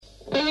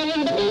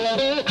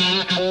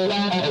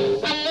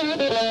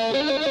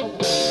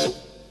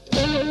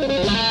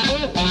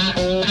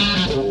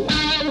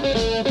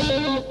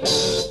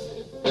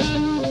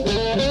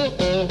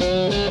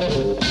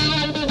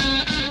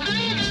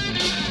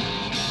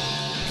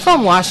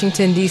From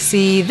Washington,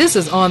 D.C., this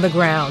is On the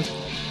Ground.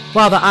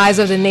 While the eyes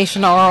of the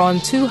nation are on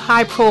two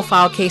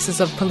high-profile cases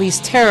of police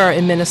terror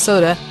in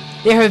Minnesota,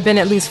 there have been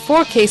at least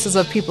 4 cases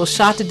of people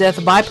shot to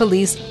death by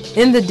police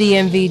in the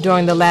DMV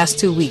during the last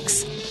 2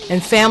 weeks,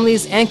 and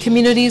families and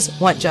communities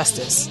want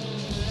justice.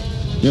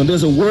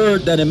 There's a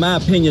word that, in my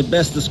opinion,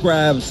 best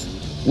describes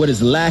what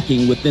is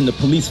lacking within the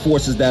police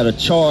forces that are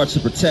charged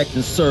to protect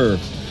and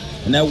serve,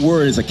 and that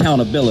word is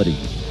accountability.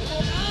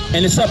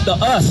 And it's up to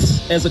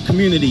us as a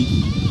community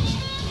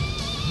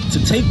to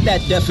take that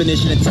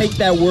definition and take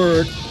that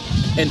word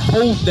and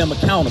hold them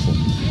accountable.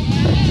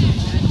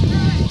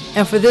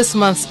 And for this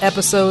month's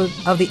episode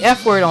of The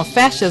F Word on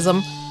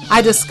Fascism,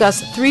 I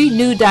discuss 3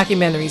 new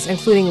documentaries,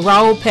 including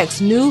Raoul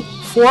Peck's new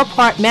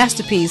 4-part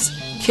masterpiece,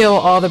 Kill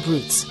All the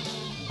Brutes.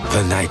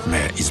 The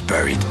nightmare is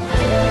buried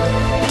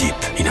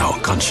deep in our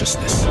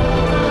consciousness,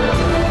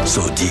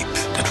 so deep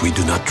that we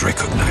do not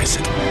recognize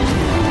it.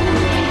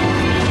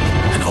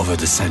 And over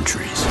the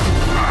centuries,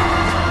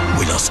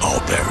 we lost all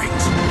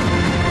bearings.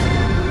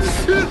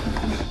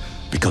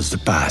 Because the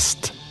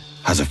past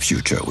has a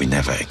future we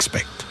never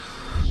expect.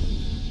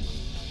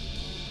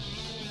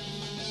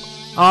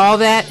 All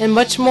that and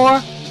much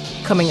more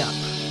coming up.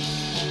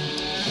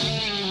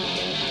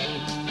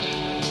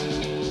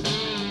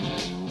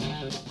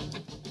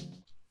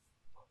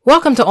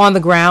 Welcome to On the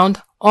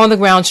Ground,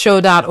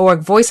 onthegroundshow.org,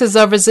 Voices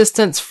of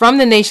Resistance from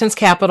the nation's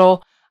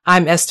capital.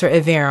 I'm Esther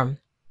Iverum.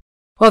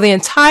 Well, the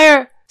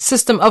entire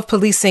system of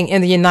policing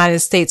in the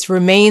United States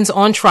remains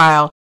on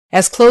trial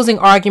as closing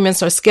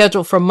arguments are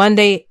scheduled for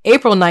Monday,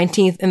 April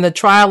 19th in the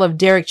trial of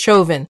Derek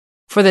Chauvin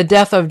for the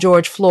death of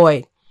George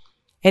Floyd.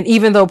 And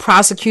even though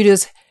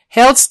prosecutors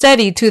held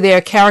steady to their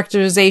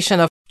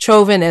characterization of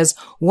Chauvin as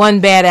one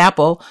bad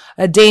apple,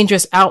 a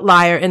dangerous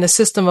outlier in a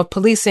system of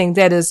policing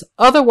that is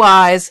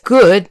otherwise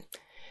good,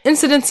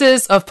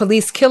 incidences of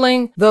police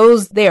killing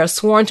those they are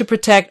sworn to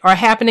protect are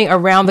happening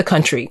around the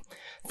country.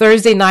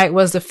 Thursday night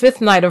was the 5th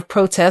night of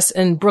protests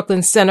in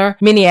Brooklyn Center,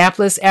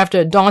 Minneapolis,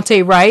 after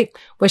Daunte Wright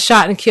was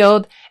shot and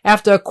killed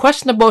after a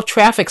questionable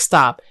traffic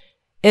stop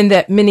in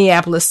that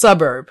Minneapolis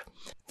suburb.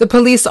 The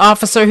police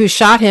officer who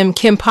shot him,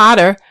 Kim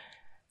Potter,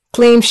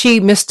 claimed she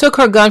mistook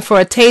her gun for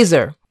a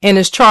taser and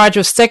is charged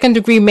with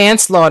second-degree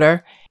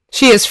manslaughter.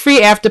 She is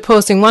free after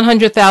posting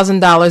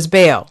 $100,000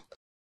 bail.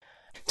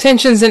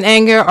 Tensions and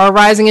anger are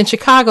rising in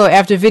Chicago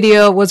after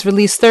video was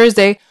released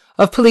Thursday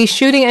of police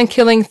shooting and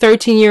killing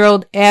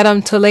 13-year-old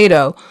Adam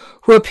Toledo,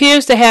 who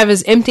appears to have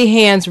his empty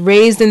hands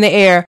raised in the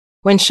air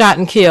when shot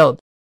and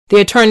killed. The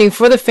attorney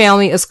for the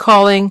family is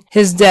calling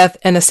his death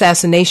an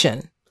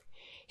assassination.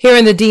 Here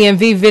in the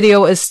DMV,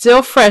 video is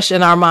still fresh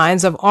in our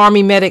minds of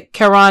Army medic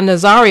Caron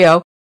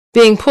Nazario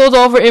being pulled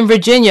over in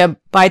Virginia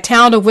by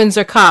Town of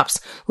Windsor cops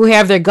who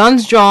have their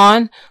guns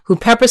drawn, who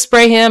pepper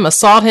spray him,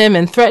 assault him,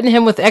 and threaten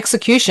him with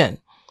execution.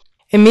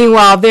 And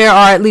meanwhile, there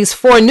are at least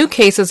 4 new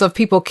cases of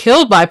people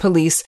killed by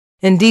police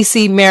in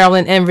D.C.,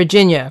 Maryland, and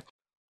Virginia.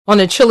 On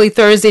a chilly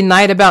Thursday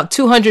night, about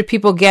 200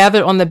 people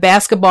gathered on the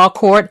basketball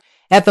court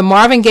at the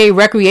Marvin Gaye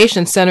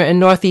Recreation Center in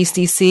Northeast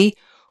D.C.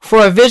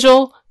 for a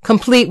vigil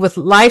complete with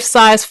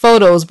life-size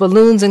photos,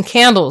 balloons, and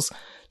candles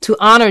to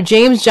honor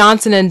James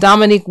Johnson and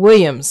Dominique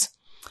Williams.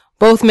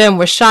 Both men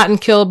were shot and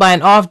killed by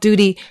an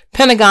off-duty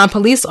Pentagon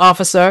police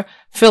officer,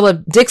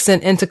 Philip Dixon,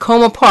 in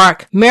Tacoma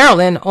Park,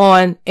 Maryland,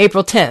 on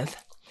April 10th.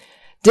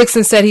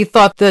 Dixon said he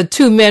thought the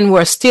 2 men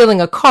were stealing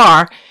a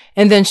car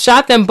and then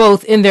shot them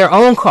both in their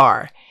own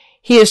car.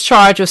 He is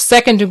charged with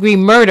second-degree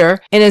murder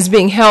and is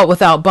being held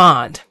without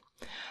bond.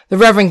 The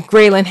Reverend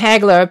Graylin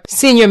Hagler,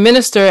 senior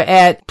minister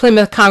at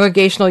Plymouth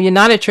Congregational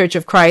United Church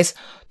of Christ,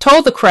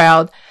 told the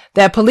crowd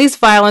that police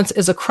violence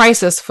is a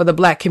crisis for the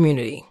black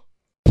community.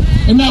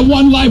 And that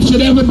one life should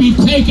ever be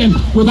taken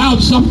without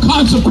some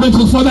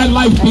consequences for that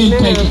life being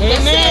taken.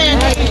 Amen.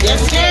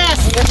 Yes, yes.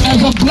 As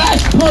a black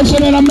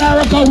person in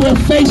America, we're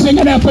facing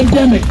an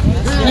epidemic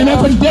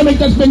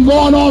that's been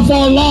going on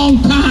for a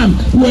long time,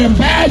 where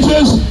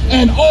badges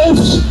and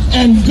oaths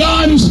and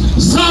guns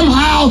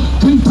somehow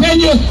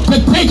continue to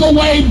take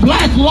away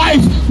black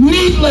life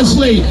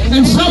needlessly,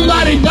 and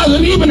somebody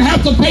doesn't even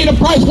have to pay the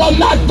price. Well,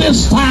 not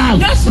this time.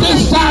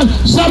 This time,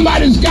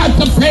 somebody's got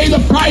to pay the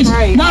price,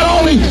 not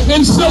only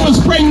in Silver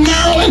Spring,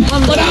 Maryland,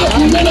 but out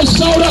in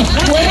Minnesota,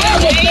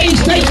 wherever things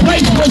take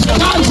place,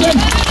 Wisconsin.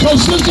 So,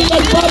 sisters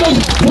and brothers,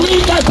 we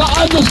got to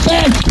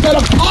understand that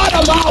a part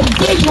of our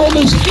visual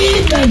this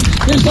evening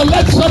is to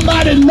let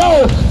somebody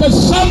know that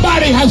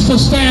somebody has to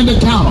stand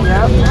accountable.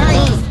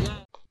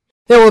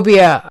 There will be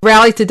a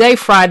rally today,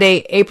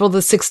 Friday, April the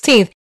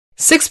 16th,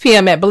 6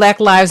 p.m. at Black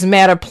Lives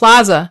Matter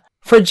Plaza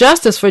for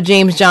justice for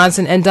James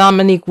Johnson and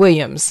Dominique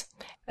Williams,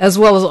 as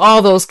well as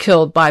all those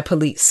killed by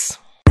police.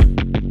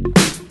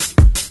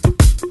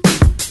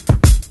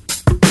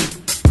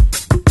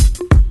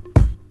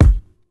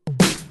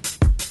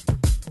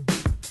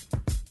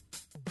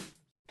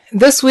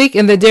 This week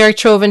in the Derek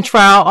Chauvin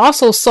trial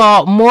also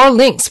saw more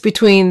links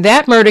between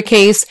that murder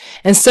case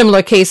and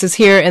similar cases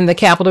here in the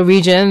Capital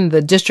Region,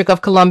 the District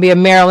of Columbia,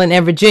 Maryland,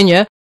 and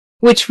Virginia,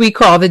 which we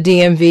call the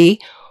DMV.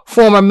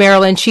 Former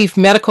Maryland Chief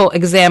Medical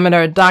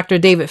Examiner Dr.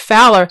 David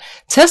Fowler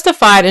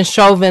testified in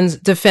Chauvin's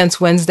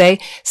defense Wednesday,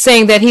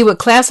 saying that he would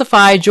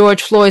classify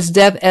George Floyd's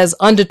death as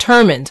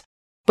undetermined,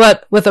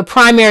 but with a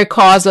primary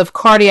cause of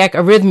cardiac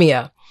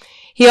arrhythmia.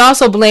 He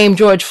also blamed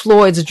George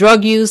Floyd's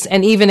drug use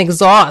and even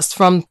exhaust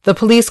from the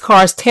police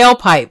car's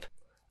tailpipe,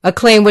 a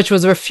claim which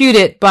was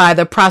refuted by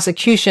the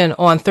prosecution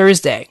on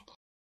Thursday.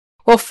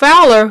 Well,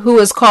 Fowler, who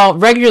is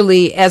called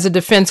regularly as a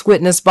defense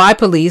witness by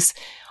police,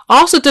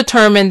 also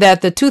determined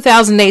that the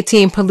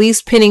 2018 police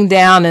pinning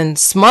down and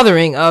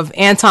smothering of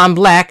Anton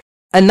Black,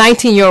 a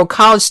 19-year-old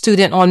college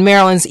student on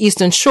Maryland's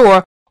Eastern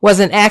Shore,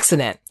 was an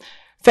accident.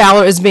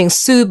 Fowler is being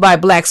sued by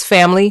Black's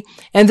family,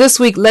 and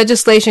this week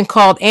legislation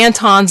called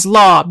Anton's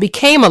Law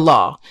became a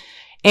law.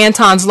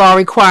 Anton's Law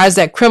requires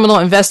that criminal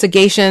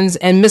investigations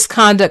and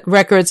misconduct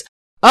records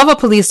of a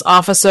police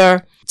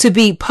officer to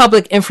be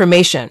public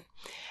information.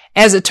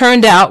 As it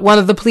turned out, one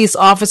of the police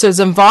officers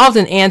involved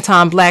in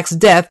Anton Black's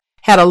death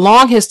had a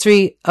long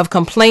history of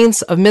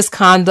complaints of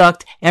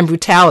misconduct and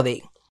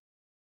brutality.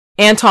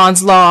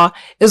 Anton's Law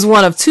is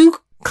one of two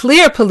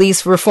clear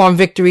police reform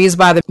victories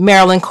by the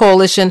Maryland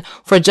Coalition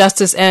for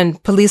Justice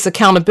and Police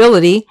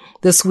Accountability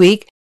this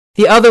week.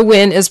 The other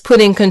win is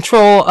putting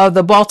control of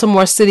the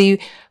Baltimore City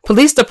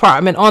Police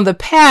Department on the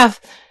path,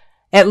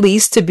 at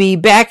least, to be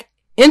back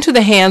into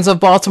the hands of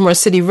Baltimore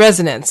City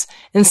residents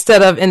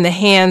instead of in the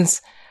hands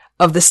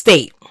of the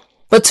state.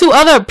 But two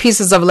other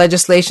pieces of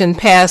legislation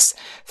passed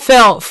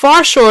fell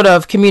far short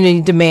of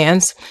community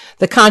demands.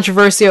 The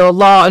controversial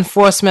Law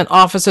Enforcement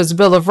Officers'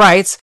 Bill of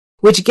Rights,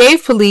 which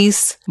gave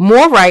police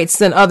more rights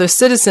than other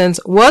citizens,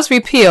 was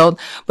repealed,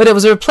 but it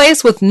was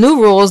replaced with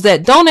new rules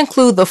that don't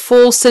include the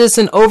full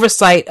citizen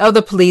oversight of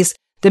the police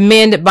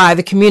demanded by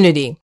the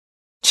community.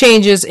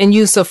 Changes in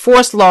use of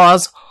force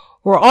laws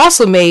were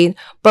also made,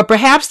 but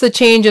perhaps the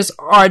changes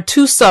are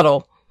too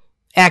subtle,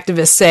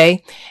 activists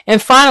say. And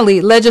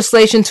finally,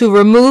 legislation to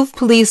remove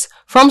police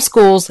from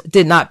schools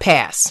did not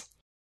pass.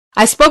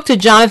 I spoke to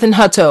Jonathan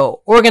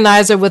Hutto,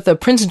 organizer with the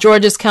Prince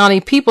George's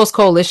County People's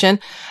Coalition,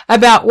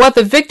 about what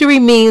the victory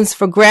means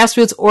for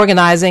grassroots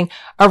organizing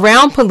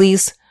around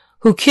police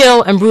who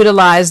kill and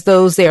brutalize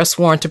those they are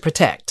sworn to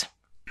protect.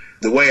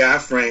 The way I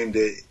framed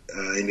it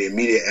in the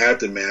immediate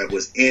aftermath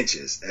was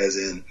inches, as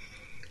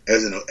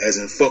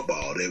in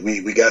football, that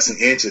we got some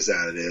inches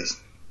out of this,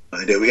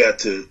 and that we got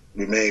to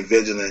remain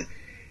vigilant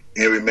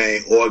and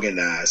remain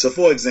organized. So,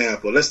 for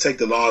example, let's take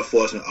the Law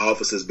Enforcement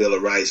Officers' Bill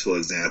of Rights, for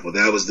example.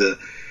 That was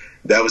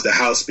the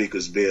House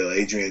Speaker's bill,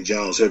 Adrienne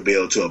Jones, her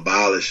bill to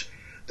abolish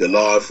the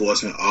Law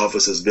Enforcement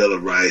Officers' Bill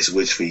of Rights,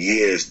 which for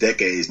years,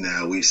 decades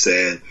now, we've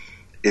said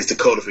is the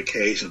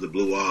codification of the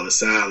Blue Wall of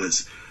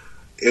Silence.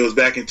 It was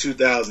back in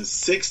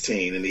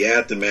 2016, in the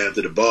aftermath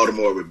of the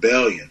Baltimore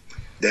Rebellion,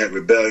 that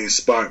rebellion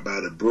sparked by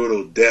the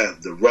brutal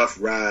death, the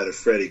rough ride of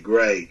Freddie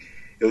Gray.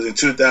 It was in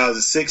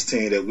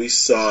 2016 that we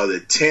saw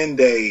the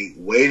 10-day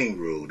waiting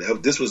rule.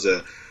 This was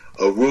a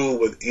rule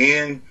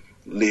within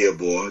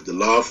LEOBOR, the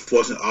Law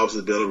Enforcement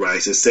Officers' Bill of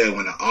Rights. It said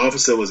when an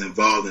officer was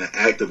involved in an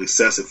act of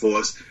excessive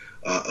force,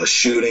 a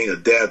shooting, a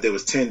death, there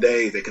was 10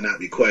 days that could not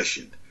be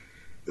questioned.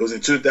 It was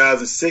in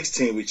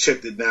 2016 we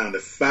checked it down to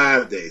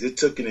 5 days. It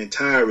took an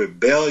entire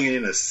rebellion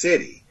in a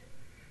city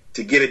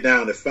to get it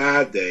down to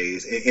 5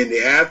 days. In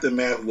the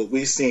aftermath of what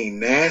we've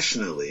seen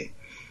nationally,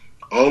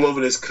 all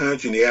over this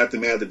country, in the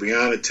aftermath of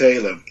Breonna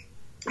Taylor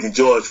and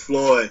George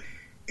Floyd,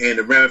 and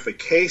the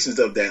ramifications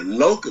of that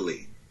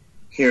locally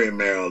here in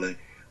Maryland,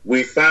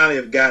 we finally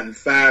have gotten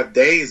 5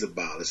 days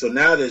abolished. So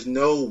now there's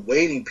no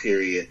waiting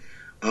period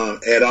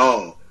at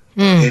all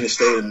in the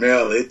state of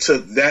Maryland. It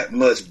took that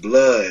much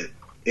blood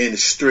in the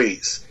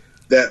streets,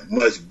 that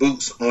much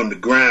boots on the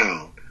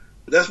ground.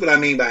 That's what I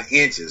mean by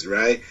inches,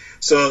 right?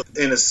 So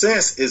in a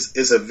sense,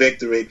 it's a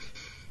victory.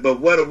 But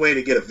what a way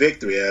to get a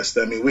victory,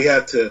 Esther. I mean,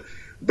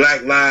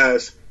 Black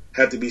lives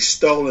have to be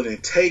stolen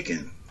and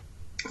taken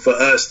for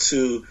us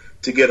to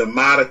get a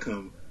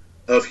modicum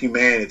of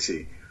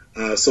humanity.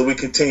 So we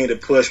continue to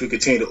push, we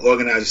continue to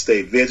organize and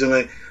stay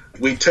vigilant.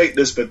 We take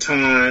this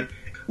baton,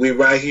 we're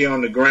right here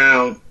on the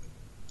ground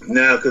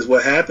now, because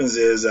what happens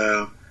is,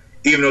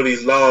 even though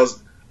these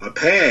laws are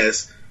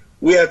passed,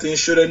 we have to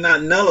ensure they're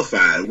not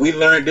nullified. We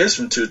learned this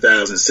from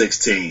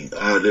 2016.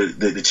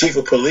 The chief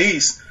of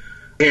police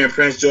here in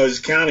Prince George's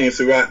County and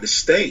throughout the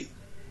state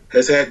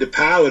has had the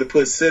power to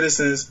put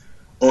citizens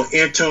on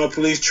internal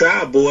police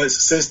trial boards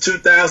since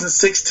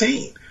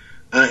 2016.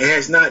 And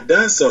has not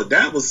done so.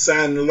 That was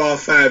signed into law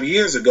 5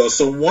 years ago.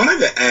 So one of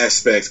the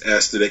aspects,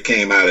 Esther, that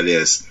came out of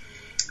this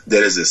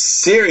that is a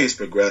serious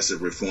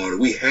progressive reform that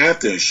we have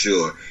to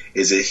ensure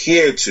is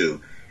adhered to.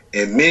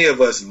 And many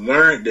of us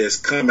learned this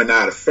coming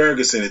out of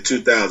Ferguson in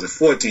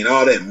 2014,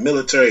 all that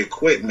military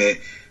equipment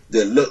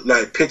that looked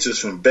like pictures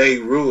from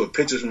Beirut or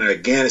pictures from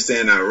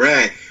Afghanistan and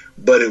Iraq,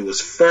 but it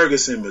was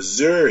Ferguson,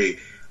 Missouri,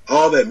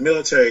 all that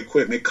military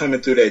equipment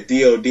coming through that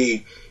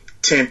DOD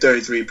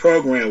 1033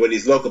 program where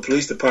these local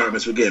police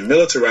departments were getting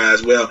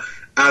militarized. Well,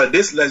 out of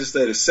this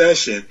legislative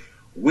session,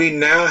 we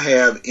now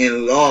have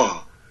in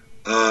law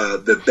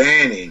the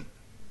banning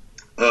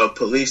of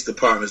police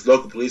departments,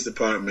 local police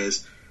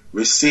departments,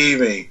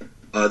 receiving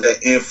that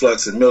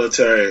influx of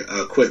military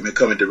equipment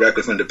coming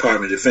directly from the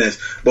Department of Defense.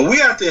 But we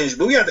have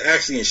to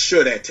actually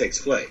ensure that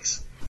takes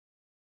place.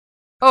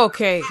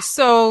 Okay,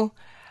 so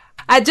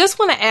I just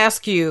want to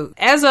ask you,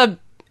 as a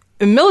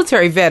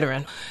military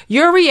veteran,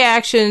 your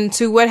reaction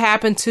to what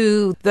happened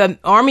to the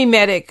Army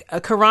medic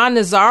Karan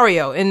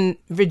Nazario in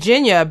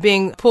Virginia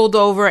being pulled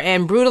over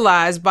and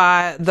brutalized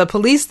by the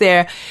police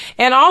there,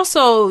 and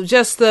also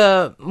just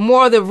the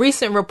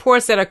recent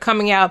reports that are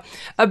coming out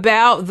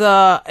about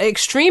the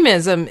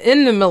extremism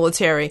in the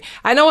military.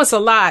 I know it's a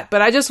lot,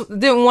 but I just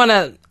didn't want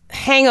to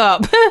hang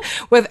up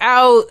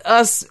without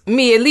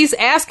me at least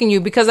asking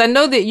you, because I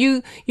know that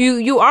you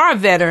are a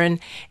veteran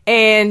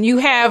and you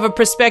have a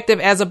perspective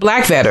as a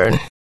Black veteran.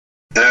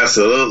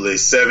 Absolutely.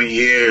 7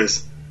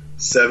 years,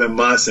 7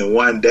 months, and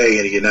 1 day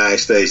in the United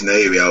States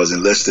Navy. I was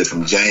enlisted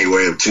from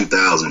January of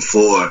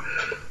 2004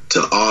 to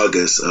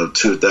August of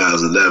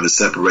 2011,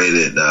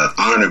 separated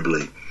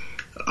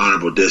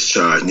honorable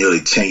discharge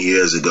nearly 10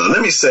 years ago.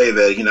 Let me say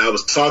that, I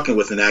was talking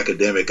with an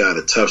academic out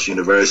of Tufts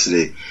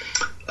University,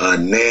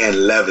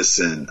 Nan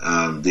Levison,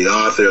 the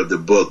author of the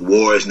book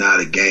War is Not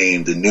a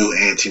Game, The New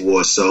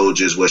Anti-War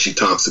Soldiers, where she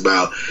talks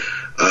about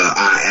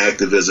our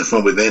activism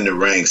from within the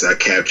ranks. I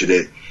captured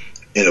it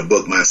in a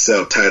book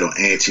myself titled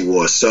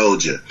Anti-War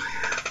Soldier.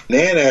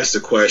 Nan asked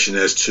the question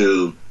as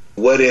to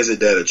what is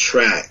it that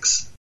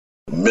attracts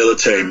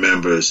military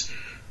members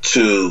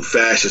to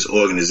fascist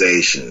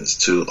organizations,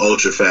 to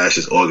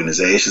ultra-fascist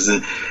organizations.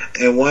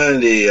 And one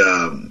of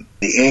the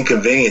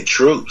inconvenient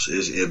truths,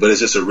 but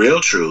it's just a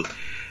real truth,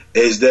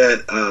 is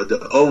that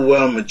the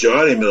overwhelming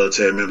majority of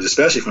military members,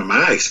 especially from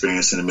my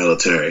experience in the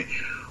military,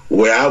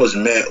 where I was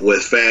met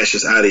with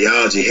fascist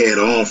ideology head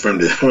on from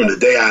the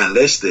day I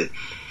enlisted,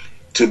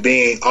 to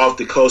being off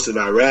the coast of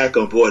Iraq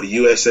on board the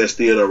USS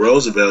Theodore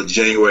Roosevelt,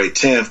 January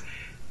 10th,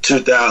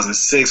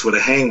 2006, with a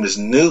hangman's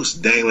noose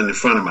dangling in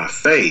front of my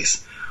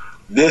face.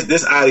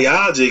 This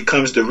ideology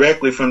comes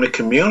directly from the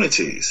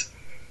communities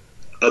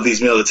of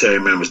these military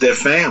members, their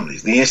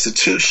families, the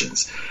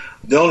institutions.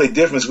 The only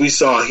difference we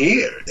saw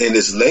here in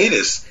this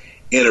latest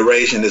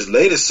iteration, this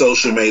latest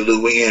social milieu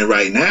we're in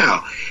right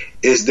now,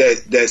 is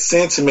that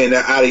sentiment,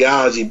 that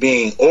ideology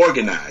being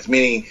organized,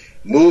 meaning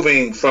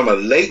moving from a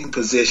latent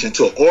position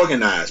to an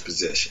organized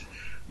position.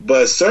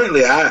 But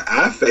certainly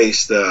I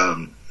faced overt,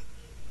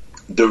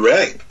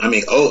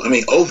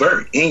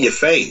 in your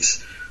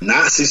face,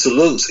 Nazi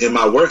salutes in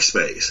my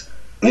workspace.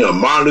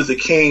 Martin Luther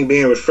King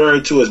being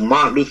referred to as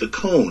Martin Luther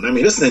Coon.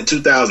 This is in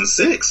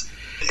 2006.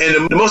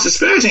 And the most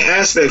disparaging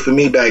aspect for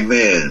me back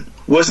then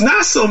was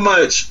not so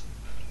much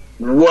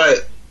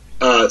what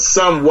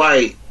some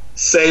white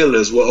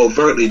sailors were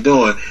overtly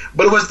doing,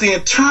 but it was the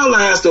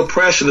internalized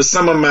oppression of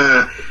some of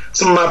my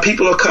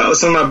people of color,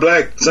 some of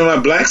my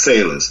black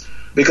sailors.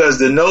 Because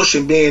the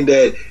notion being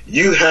that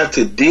you have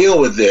to deal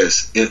with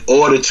this in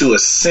order to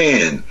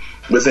ascend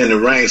within the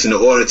ranks, in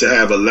order to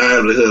have a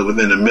livelihood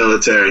within the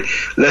military.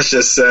 Let's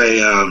just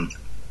say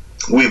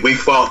we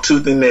fought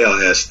tooth and nail,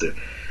 Esther.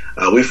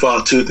 We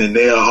fought tooth and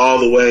nail all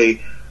the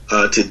way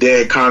to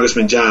dead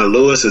Congressman John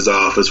Lewis's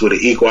office with an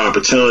equal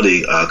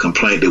opportunity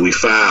complaint that we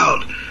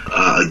filed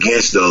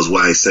against those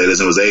white sailors,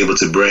 and was able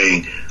to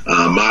bring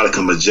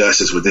modicum of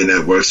justice within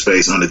that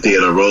workspace under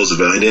Theodore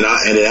Roosevelt. And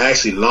it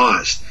actually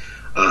launched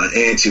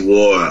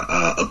anti-war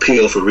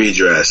appeal for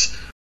redress.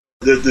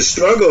 The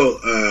struggle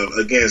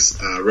against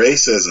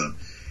racism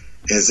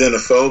and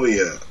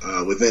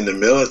xenophobia within the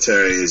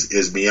military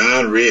is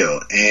beyond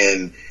real,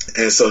 and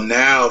so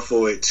now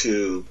for it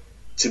to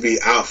be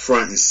out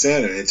front and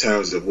center in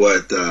terms of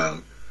what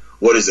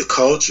is the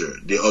culture,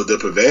 the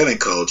prevailing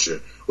culture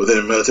within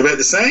the military. But at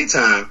the same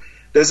time,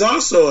 there's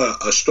also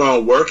a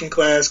strong working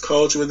class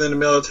culture within the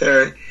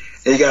military,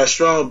 and you got a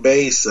strong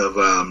base of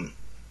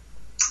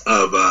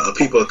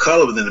people of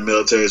color within the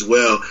military as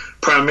well,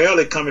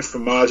 primarily coming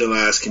from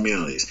marginalized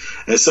communities.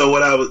 And so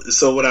what I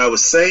would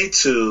say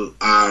to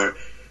our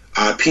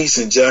peace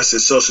and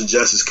justice, social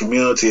justice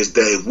community is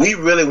that if we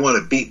really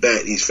want to beat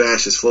back these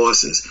fascist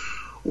forces,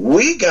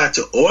 we got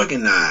to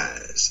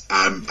organize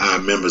our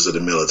members of the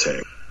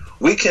military.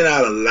 We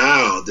cannot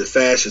allow the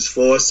fascist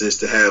forces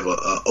to have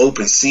an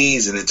open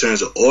season in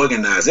terms of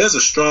organizing. There's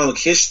a strong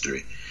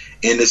history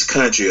in this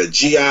country, a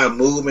GI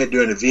movement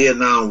during the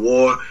Vietnam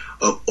War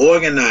of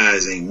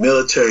organizing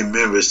military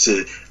members,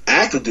 to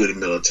active duty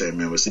military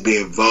members, to be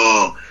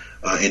involved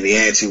in the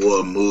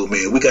anti-war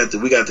movement. We got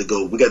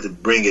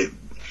to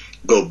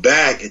go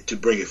back and to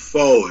bring it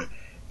forward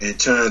in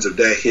terms of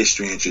that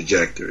history and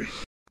trajectory.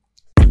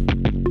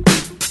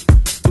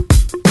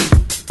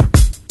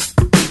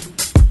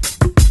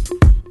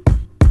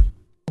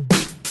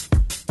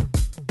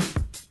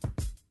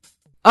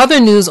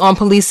 Other news on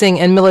policing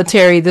and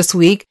military this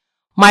week: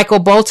 Michael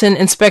Bolton,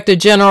 Inspector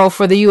General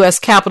for the U.S.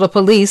 Capitol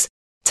Police,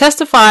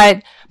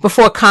 testified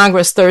before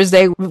Congress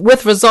Thursday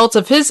with results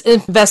of his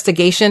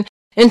investigation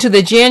into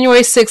the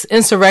January 6th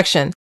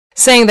insurrection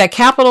saying that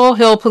Capitol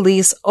Hill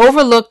police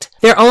overlooked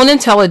their own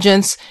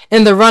intelligence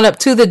in the run-up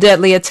to the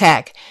deadly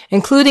attack,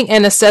 including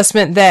an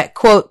assessment that,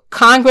 quote,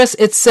 Congress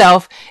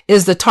itself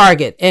is the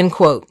target, end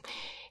quote.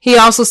 He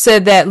also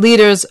said that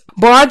leaders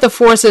barred the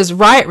force's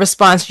riot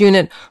response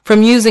unit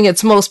from using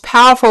its most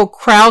powerful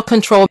crowd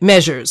control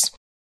measures.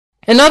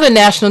 In other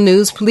national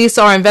news, police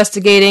are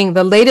investigating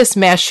the latest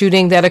mass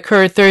shooting that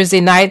occurred Thursday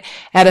night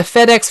at a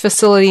FedEx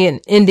facility in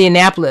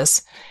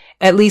Indianapolis.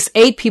 At least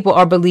 8 people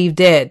are believed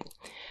dead.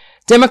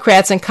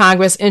 Democrats in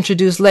Congress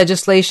introduced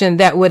legislation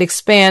that would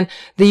expand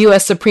the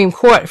U.S. Supreme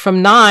Court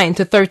from 9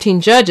 to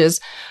 13 judges,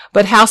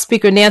 but House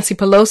Speaker Nancy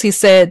Pelosi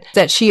said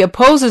that she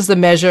opposes the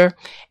measure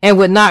and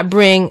would not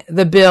bring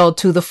the bill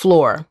to the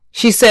floor.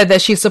 She said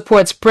that she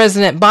supports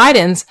President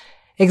Biden's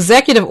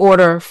executive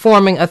order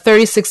forming a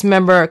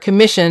 36-member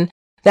commission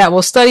that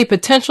will study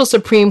potential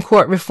Supreme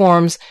Court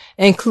reforms,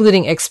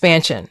 including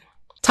expansion.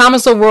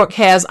 Thomas O'Rourke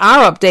has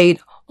our update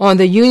on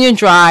the Union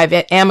Drive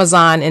at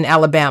Amazon in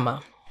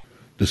Alabama.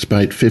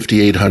 Despite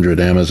 5,800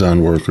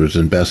 Amazon workers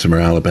in Bessemer,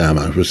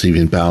 Alabama,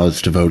 receiving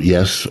ballots to vote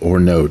yes or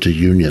no to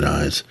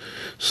unionize,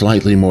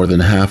 slightly more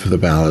than half of the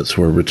ballots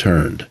were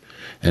returned,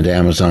 and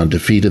Amazon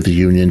defeated the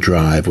Union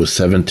Drive with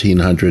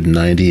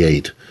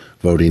 1,798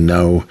 voting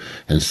no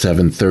and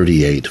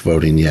 738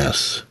 voting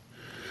yes.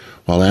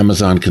 While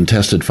Amazon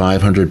contested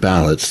 500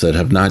 ballots that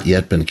have not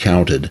yet been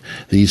counted,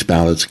 these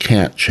ballots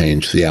can't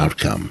change the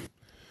outcome.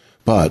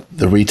 But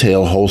the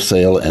Retail,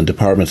 Wholesale, and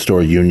Department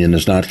Store Union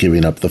is not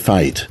giving up the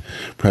fight.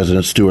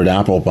 President Stuart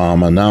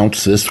Applebaum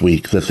announced this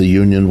week that the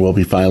union will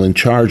be filing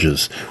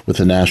charges with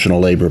the National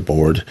Labor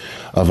Board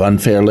of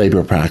unfair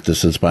labor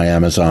practices by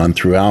Amazon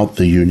throughout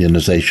the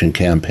unionization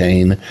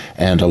campaign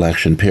and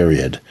election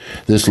period.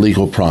 This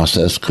legal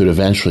process could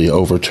eventually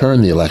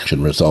overturn the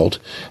election result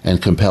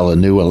and compel a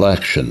new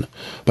election,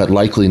 but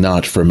likely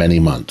not for many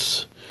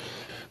months.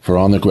 For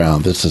On the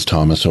Ground, this is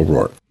Thomas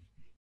O'Rourke.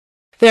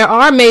 There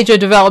are major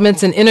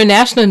developments in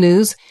international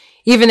news,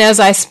 even as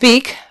I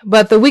speak,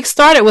 but the week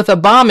started with a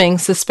bombing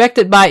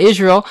suspected by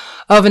Israel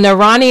of an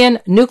Iranian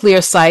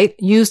nuclear site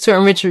used to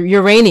enrich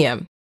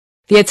uranium.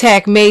 The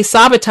attack may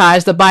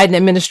sabotage the Biden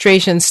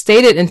administration's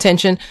stated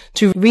intention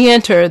to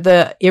re-enter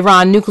the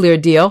Iran nuclear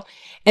deal,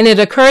 and it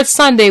occurred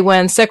Sunday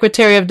when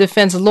Secretary of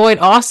Defense Lloyd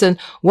Austin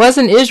was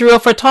in Israel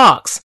for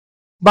talks.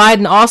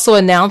 Biden also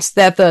announced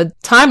that the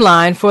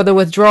timeline for the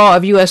withdrawal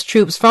of U.S.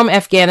 troops from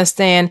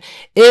Afghanistan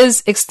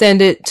is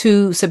extended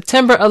to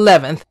September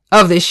 11th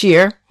of this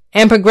year,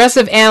 and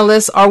progressive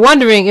analysts are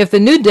wondering if the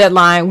new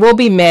deadline will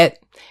be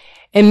met.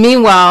 And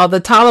meanwhile,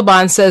 the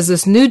Taliban says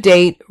this new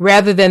date,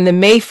 rather than the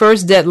May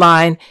 1st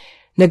deadline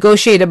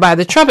negotiated by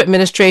the Trump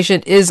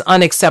administration, is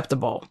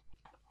unacceptable.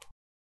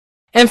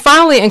 And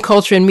finally, in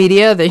culture and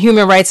media, the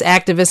human rights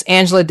activist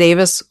Angela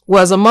Davis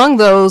was among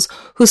those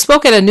who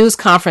spoke at a news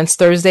conference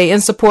Thursday in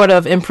support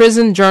of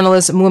imprisoned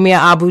journalist Mumia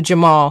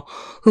Abu-Jamal,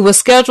 who was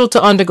scheduled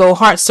to undergo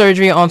heart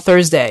surgery on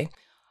Thursday.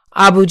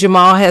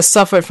 Abu-Jamal has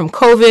suffered from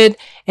COVID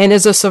and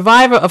is a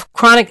survivor of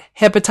chronic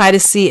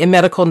hepatitis C and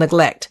medical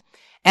neglect.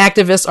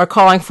 Activists are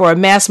calling for a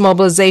mass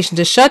mobilization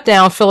to shut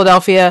down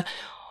Philadelphia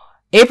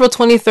April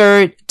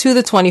 23rd to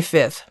the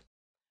 25th.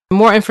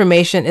 More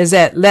information is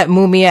at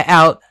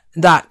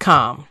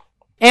letmumiaout.com.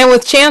 And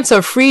with chants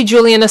of Free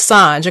Julian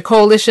Assange, a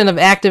coalition of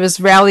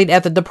activists rallied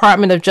at the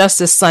Department of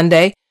Justice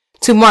Sunday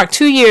to mark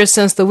 2 years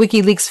since the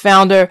WikiLeaks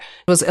founder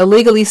was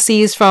illegally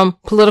seized from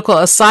political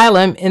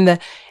asylum in the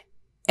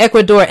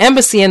Ecuador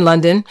embassy in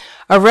London,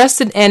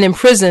 arrested and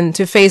imprisoned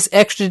to face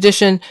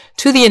extradition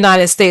to the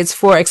United States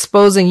for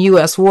exposing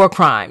U.S. war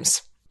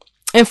crimes.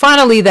 And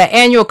finally, the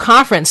annual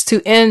conference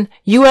to end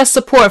U.S.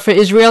 support for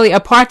Israeli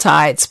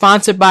apartheid,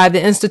 sponsored by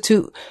the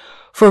Institute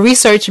for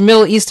Research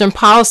Middle Eastern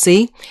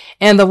Policy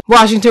and the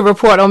Washington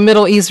Report on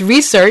Middle East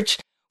Research,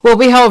 will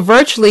be held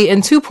virtually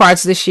in 2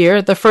 parts this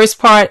year. The first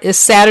part is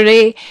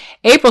Saturday,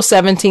 April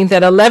 17th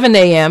at 11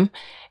 a.m.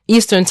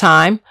 Eastern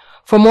Time.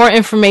 For more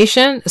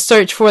information,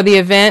 search for the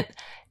event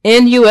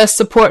End U.S.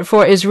 Support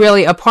for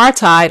Israeli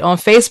Apartheid on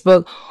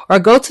Facebook or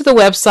go to the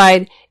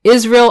website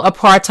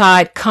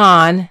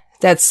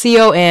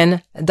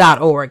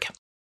israelapartheidcon.org.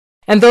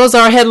 And those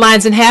are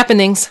headlines and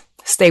happenings.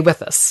 Stay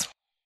with us.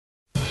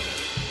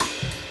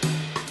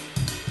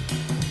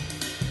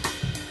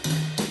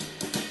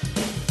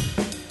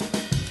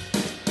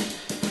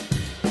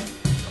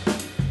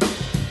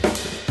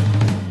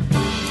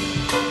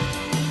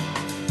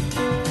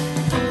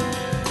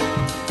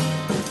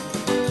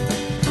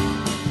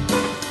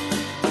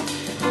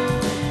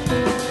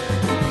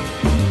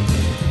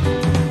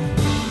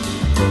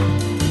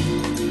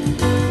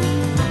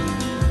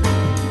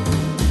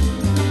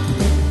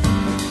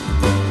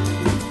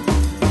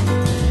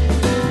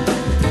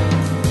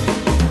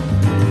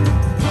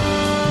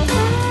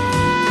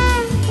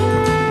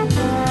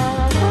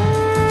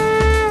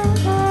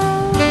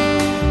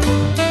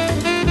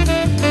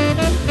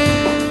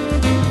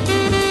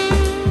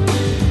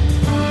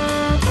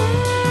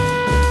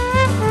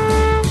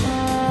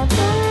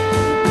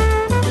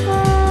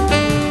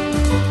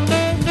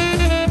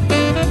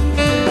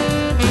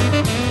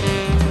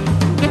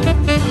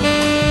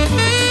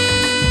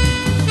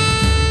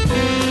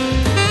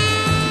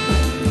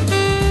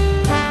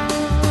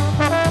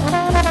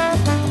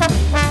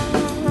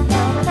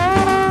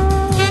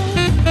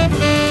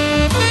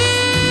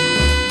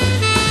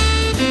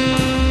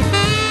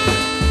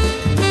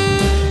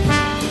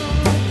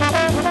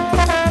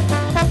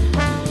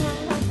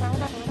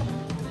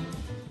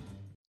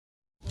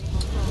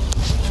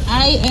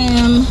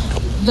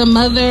 the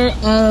mother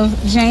of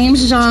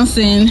James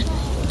Johnson,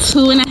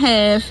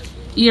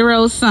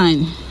 2.5-year-old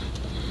son.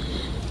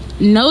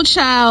 No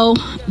child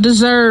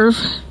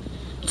deserves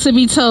to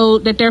be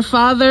told that their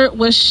father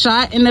was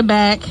shot in the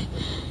back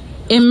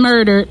and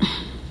murdered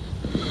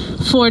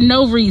for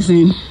no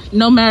reason,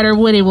 no matter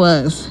what it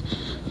was.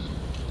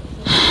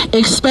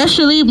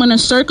 Especially when the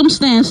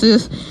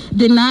circumstances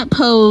did not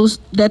pose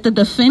that the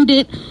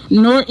defendant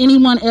nor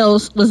anyone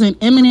else was in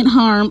imminent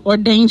harm or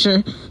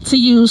danger to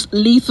use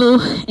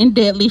lethal and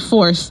deadly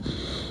force.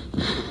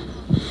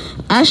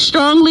 I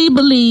strongly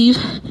believe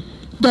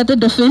that the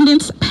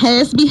defendant's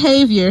past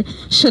behavior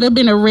should have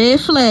been a red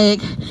flag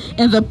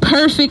and the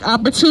perfect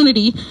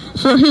opportunity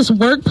for his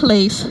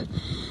workplace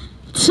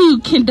to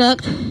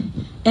conduct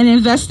an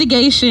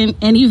investigation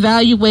and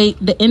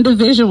evaluate the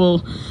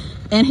individual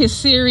and his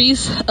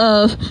series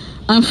of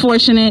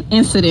unfortunate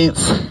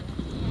incidents.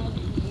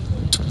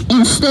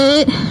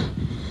 Instead,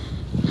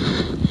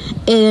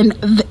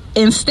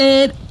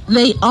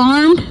 they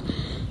armed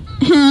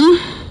him,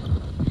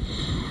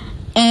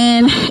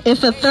 and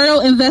if a thorough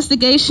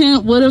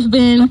investigation would have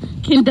been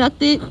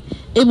conducted,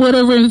 it would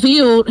have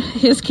revealed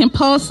his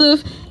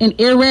compulsive and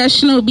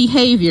irrational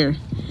behavior.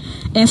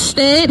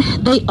 Instead,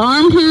 they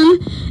armed him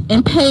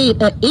and paid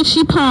an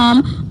itchy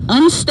palm,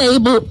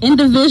 unstable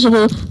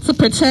individual to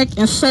protect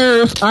and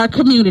serve our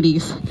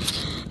communities.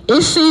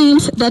 It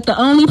seems that the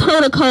only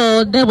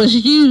protocol that was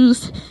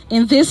used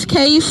in this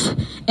case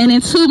and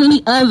in too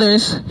many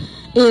others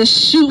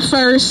is shoot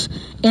first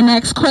and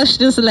ask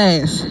questions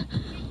last,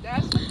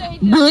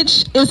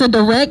 which is a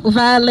direct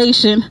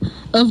violation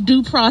of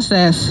due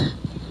process.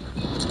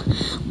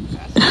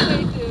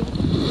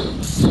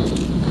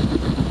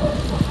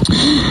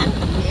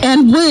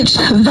 And which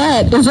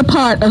that is a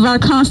part of our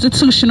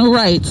constitutional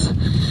rights,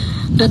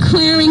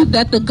 declaring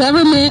that the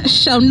government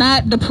shall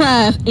not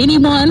deprive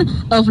anyone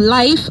of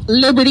life,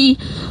 liberty,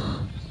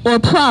 or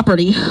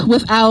property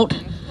without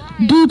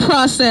due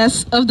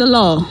process of the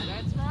law.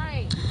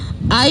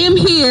 I am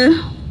here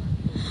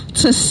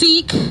to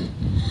seek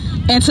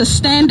and to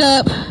stand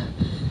up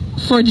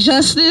for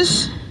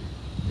justice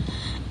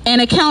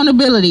and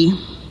accountability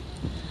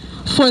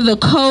for the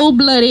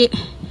cold-blooded,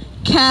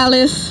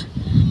 callous,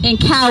 and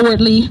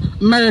cowardly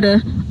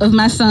murder of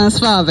my son's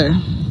father.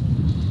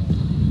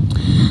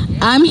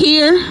 I'm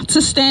here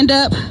to stand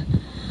up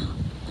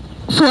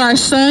for our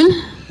son,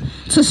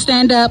 to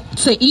stand up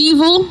to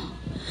evil,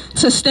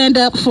 to stand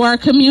up for our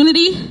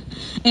community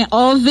and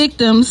all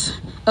victims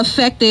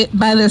affected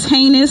by this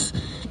heinous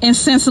and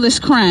senseless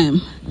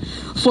crime.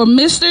 For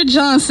Mr.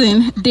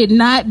 Johnson did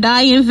not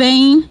die in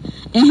vain,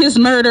 and his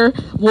murder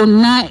will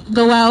not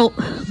go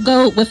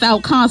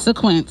without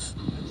consequence.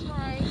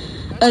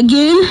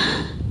 Again,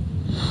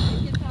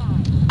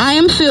 I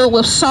am filled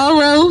with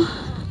sorrow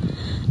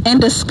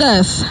and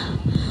disgust,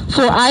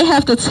 for I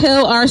have to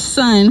tell our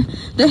son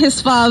that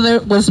his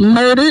father was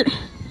murdered,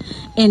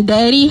 and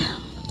Daddy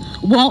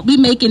won't be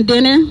making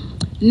dinner,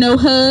 no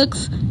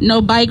hugs,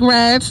 no bike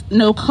rides,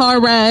 no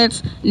car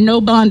rides, no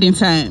bonding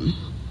time.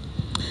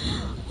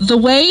 The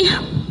way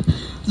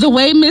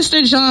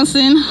Mr.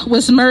 Johnson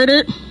was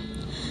murdered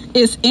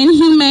is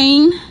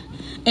inhumane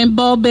and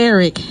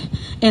barbaric,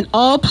 and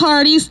all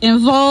parties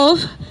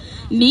involved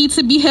need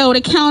to be held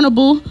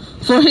accountable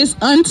for his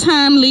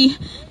untimely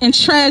and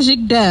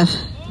tragic death.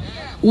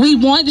 We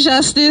want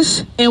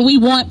justice and we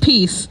want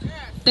peace.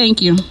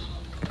 Thank you.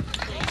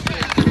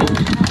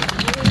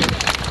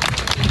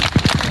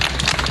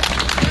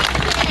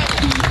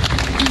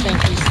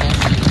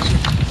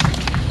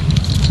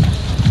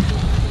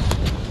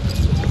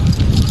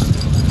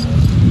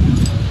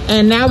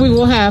 And now we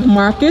will have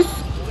Marcus.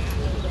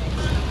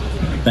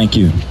 Thank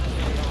you.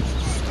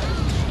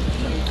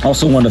 I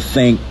also want to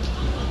thank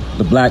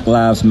the Black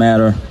Lives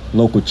Matter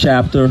local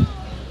chapter.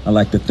 I'd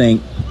like to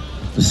thank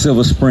the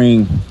Silver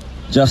Spring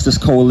Justice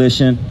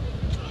Coalition,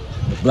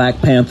 the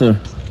Black Panther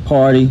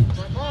Party,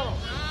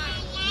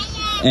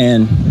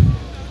 and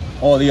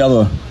all the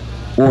other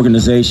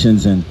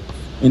organizations and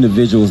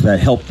individuals that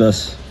helped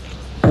us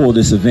pull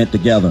this event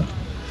together.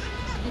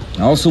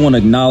 I also want to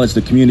acknowledge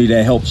the community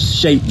that helped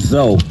shape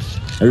Zoe.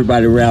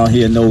 Everybody around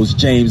here knows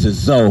James as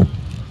Zoe.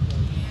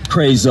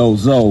 Crazo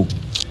Zoe.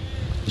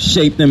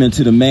 Shaped him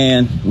into the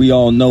man we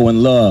all know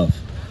and love.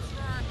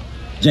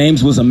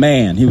 James was a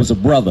man. He was a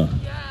brother.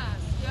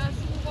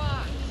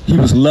 He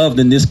was loved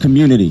in this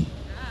community.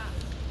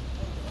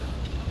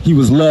 He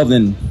was loved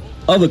in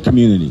other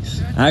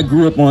communities. I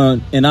grew up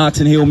in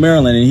Oxon Hill,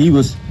 Maryland, and he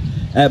was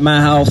at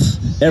my house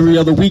every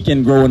other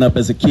weekend growing up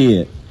as a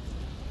kid.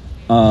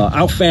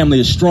 Our family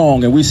is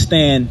strong, and we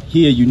stand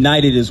here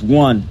united as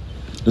one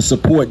to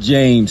support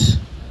James,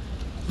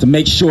 to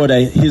make sure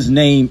that his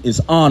name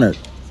is honored,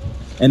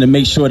 and to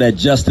make sure that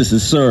justice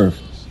is served.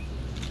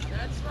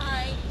 That's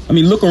right. I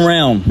mean, look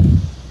around.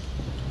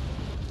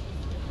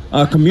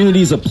 Our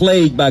communities are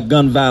plagued by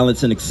gun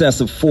violence and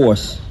excessive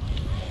force.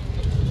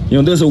 You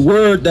know, there's a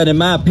word that, in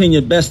my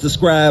opinion, best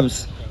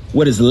describes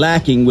what is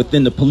lacking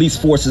within the police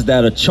forces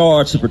that are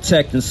charged to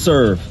protect and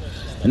serve,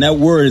 and that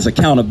word is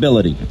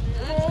accountability.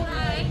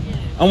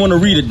 I want to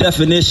read a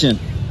definition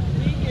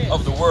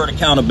of the word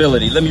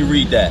accountability. Let me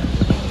read that.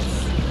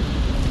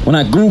 When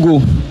I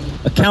Google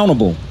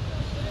accountable,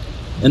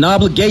 an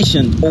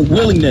obligation or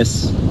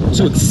willingness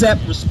to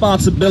accept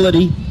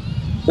responsibility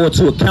or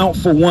to account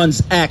for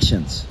one's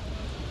actions.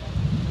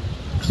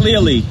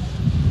 Clearly,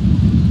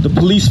 the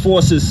police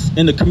forces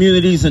in the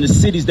communities and the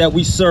cities that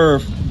we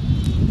serve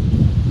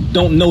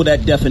don't know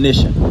that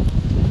definition.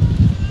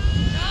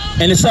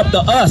 And it's up to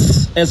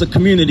us as a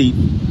community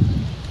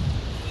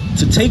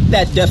to take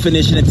that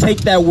definition and take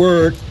that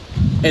word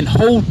and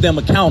hold them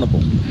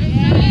accountable.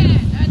 Yeah,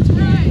 that's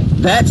right.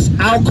 That's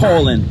our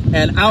calling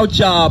and our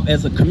job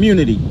as a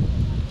community.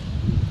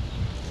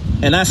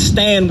 And I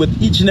stand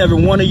with each and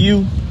every one of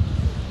you.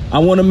 I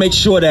want to make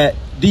sure that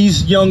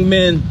these young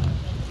men's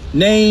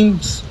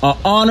names are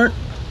honored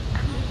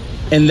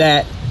and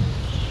that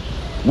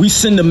we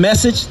send a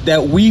message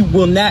that we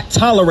will not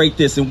tolerate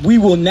this and we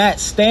will not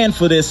stand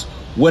for this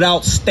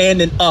without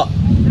standing up.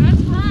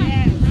 That's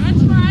right.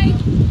 That's right.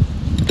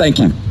 Thank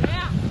you.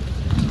 Yeah.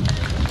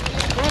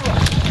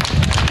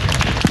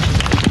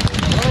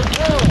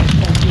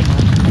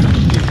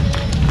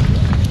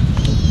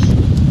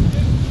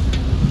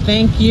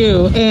 Thank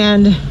you.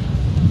 And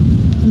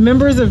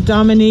members of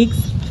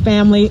Dominique's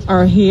family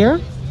are here.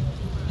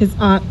 His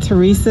Aunt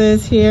Teresa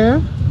is here.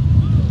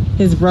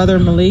 His brother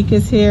Malik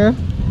is here.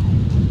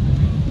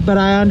 But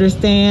I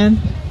understand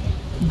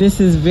this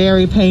is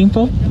very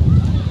painful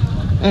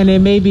and it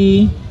may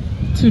be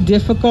too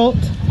difficult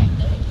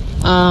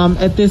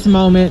at this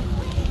moment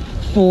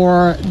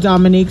for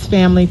Dominique's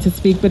family to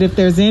speak. But if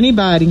there's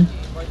anybody,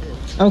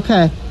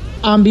 okay,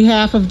 on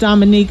behalf of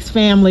Dominique's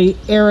family,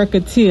 Erica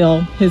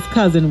Teal, his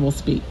cousin, will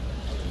speak.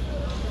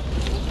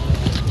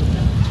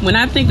 When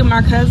I think of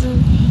my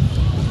cousin,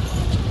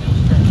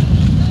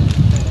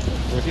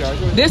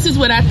 this is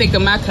what I think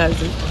of my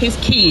cousin, his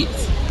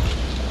kids.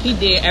 He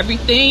did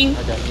everything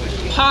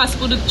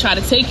possible to try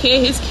to take care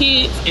of his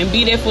kids and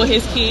be there for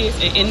his kids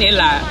and in their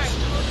lives.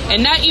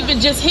 And not even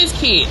just his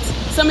kids,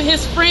 some of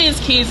his friends'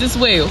 kids as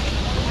well.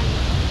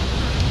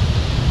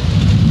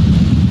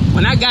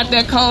 When I got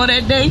that call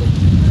that day,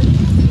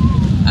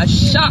 a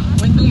shock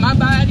went through my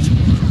body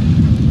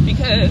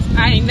because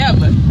I ain't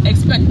never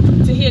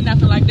expected to hear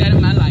nothing like that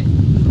in my life.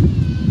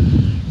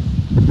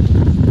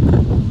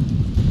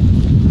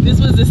 This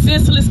was a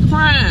senseless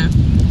crime.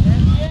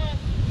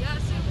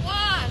 Yes, it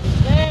was.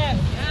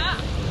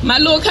 Yeah. My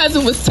little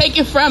cousin was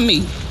taken from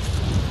me.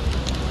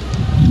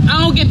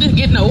 I don't get to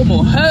get no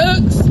more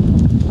hugs.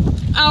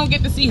 I don't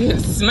get to see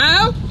his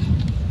smile.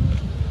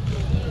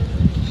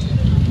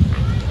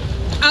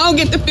 I don't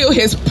get to feel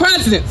his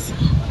presence.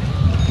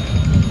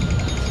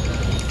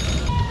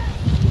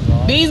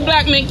 These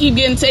black men keep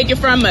getting taken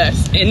from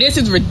us, and this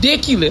is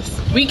ridiculous.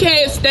 We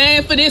can't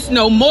stand for this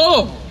no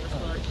more.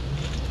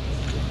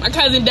 My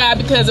cousin died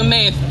because a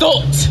man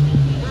thought.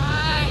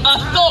 Right. A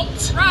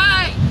thought.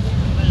 Right.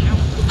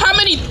 How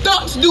many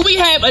thoughts do we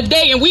have a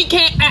day and we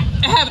can't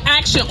have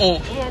action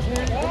on?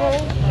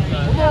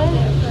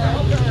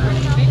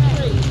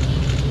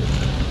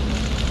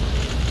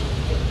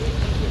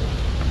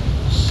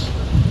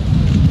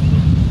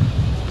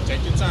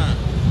 Take your time.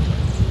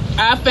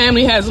 Our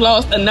family has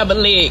lost another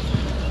leg.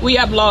 We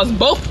have lost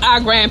both our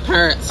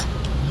grandparents.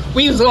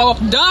 We've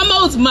lost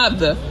Damo's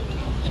mother.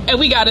 And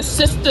we got a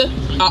sister,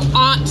 an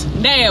aunt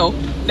now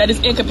that is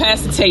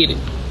incapacitated.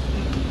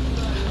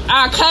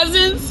 Our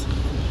cousins,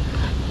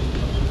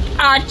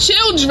 our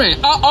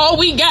children are all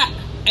we got.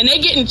 And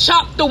they're getting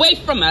chopped away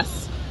from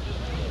us.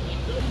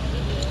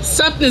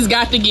 Something's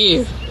got to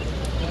give.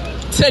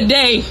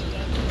 Today.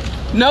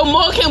 No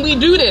more can we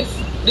do this.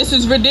 This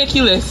is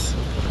ridiculous.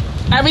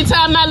 Every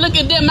time I look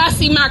at them, I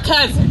see my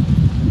cousin.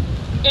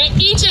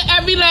 And each and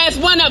every last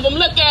one of them,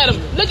 look at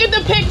them. Look at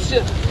the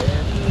picture.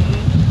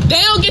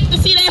 They don't get to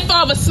see their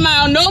father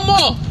smile no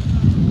more.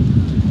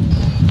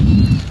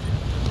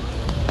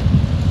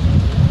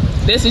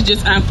 This is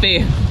just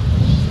unfair.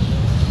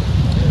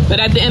 But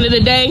at the end of the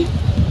day,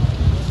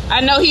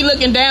 I know he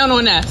looking down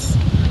on us.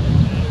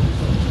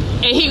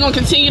 And he gonna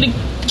continue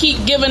to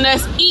keep giving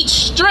us each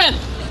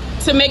strength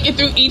to make it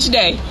through each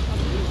day.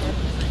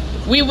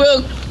 We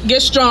will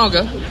get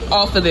stronger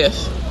off of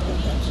this.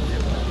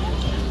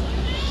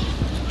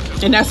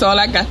 And that's all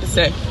I got to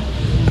say.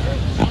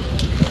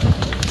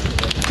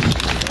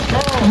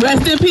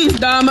 Rest in peace,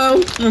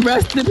 Damo, and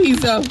rest in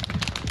peace, O.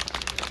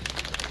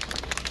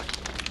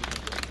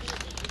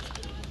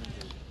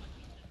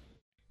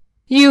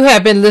 You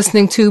have been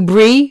listening to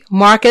Bree,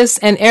 Marcus,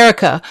 and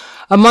Erica,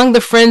 among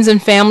the friends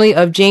and family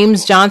of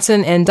James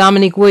Johnson and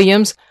Dominique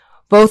Williams.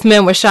 Both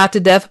men were shot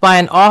to death by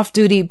an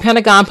off-duty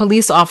Pentagon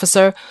police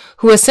officer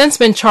who has since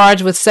been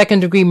charged with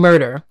second-degree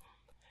murder.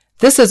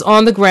 This is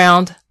On the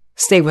Ground.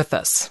 Stay with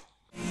us.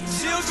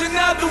 Children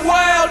of the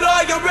world,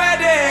 are you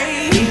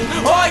ready?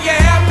 Are you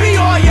happy?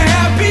 Are you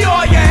happy?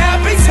 Are you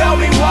happy? Tell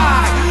me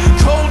why.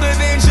 Colder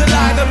than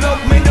July, the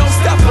milkman don't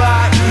stop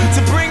by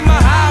to bring my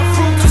high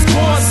fructose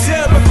corn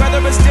syrup. But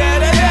brother,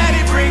 instead of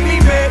daddy, bring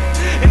me back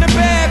in a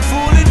bag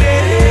full of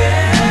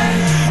dead.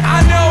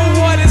 I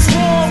know what is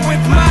wrong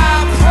with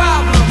my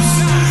problem.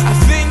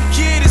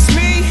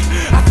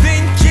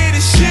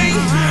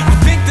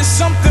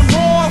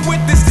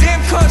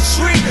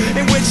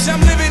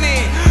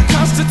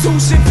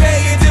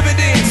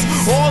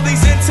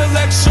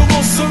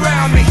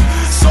 surround me,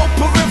 so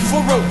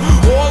peripheral,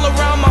 all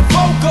around my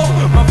vocal.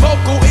 My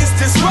vocal is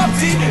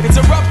disrupted,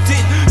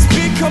 interrupted.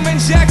 Speed coming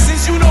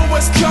Jacksons, you know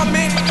what's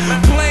coming.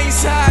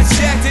 Planes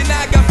hijacked and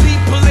I got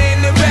people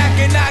in Iraq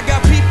and I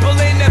got people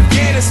in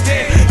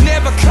Afghanistan,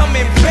 never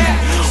coming back.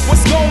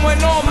 What's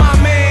going on, my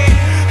man?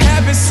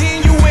 Haven't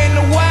seen you in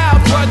a while,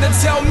 brother.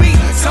 Tell me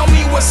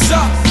what's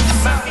up.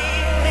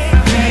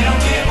 They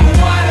don't give a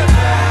what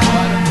about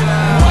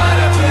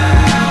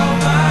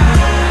mine.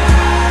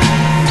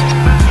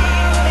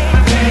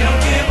 They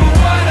don't give a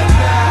what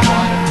about.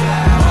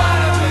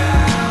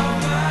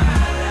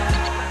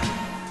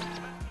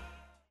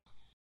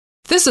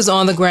 This is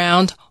On the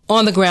Ground,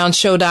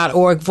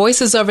 onthegroundshow.org,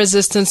 Voices of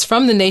Resistance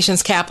from the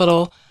nation's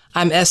capital.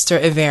 I'm Esther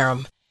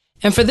Iverum.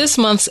 And for this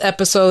month's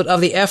episode of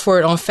The F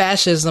Word on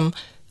Fascism,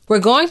 we're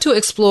going to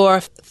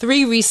explore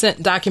 3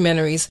 recent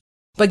documentaries,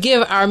 but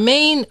give our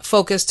main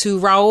focus to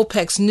Raoul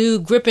Peck's new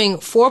gripping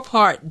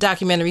 4-part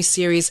documentary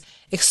series,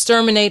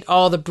 Exterminate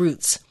All the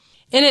Brutes.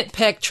 In it,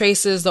 Peck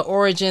traces the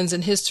origins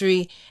and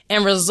history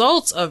and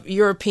results of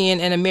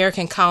European and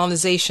American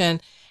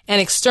colonization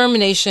and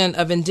extermination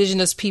of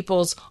indigenous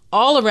peoples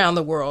all around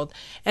the world,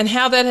 and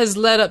how that has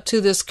led up to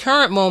this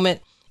current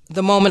moment,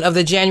 the moment of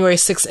the January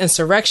 6th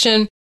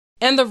insurrection,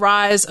 and the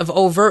rise of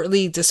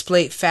overtly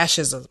displayed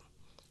fascism.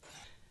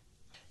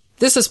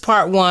 This is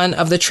part 1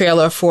 of the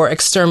trailer for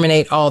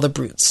Exterminate All the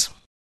Brutes.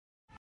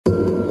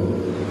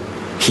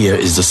 Here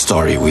is the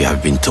story we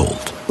have been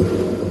told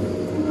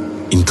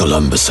in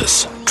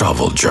Columbus's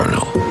travel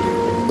journal.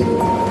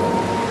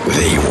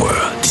 They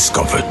were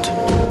discovered.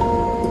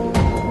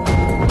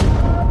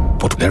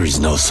 But there is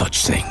no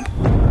such thing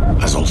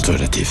as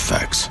alternative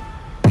facts.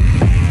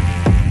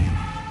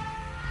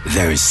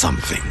 There is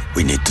something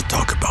we need to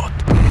talk about.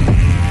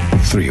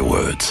 3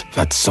 words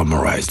that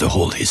summarize the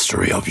whole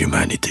history of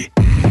humanity.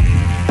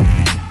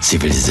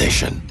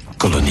 Civilization,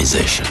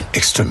 colonization,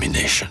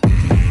 extermination.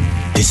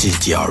 This is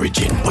the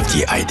origin of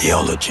the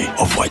ideology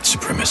of white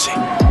supremacy.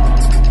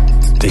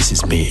 This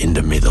is me in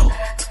the middle,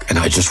 and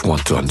I just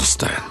want to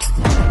understand.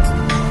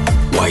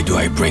 Why do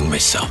I bring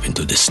myself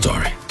into this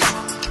story?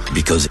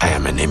 Because I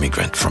am an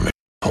immigrant from a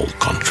whole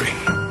country.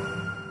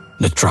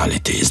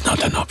 Neutrality is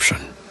not an option.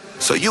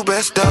 So you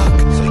best duck,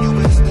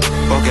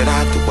 or get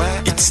out the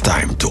way. It's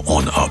time to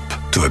own up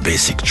to a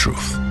basic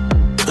truth.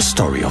 A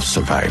story of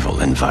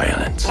survival and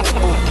violence.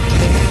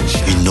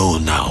 We know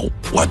now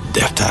what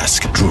their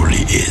task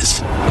truly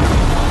is.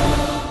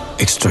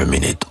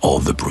 Exterminate all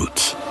the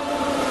brutes.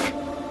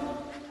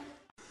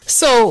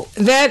 So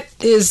that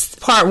is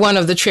part 1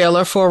 of the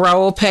trailer for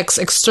Raoul Peck's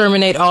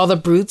Exterminate All the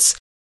Brutes.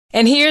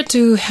 And here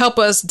to help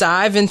us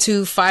dive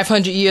into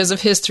 500 years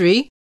of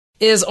history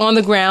is On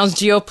the Ground's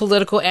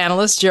geopolitical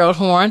analyst, Gerald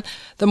Horne,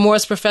 the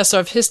Morris Professor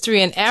of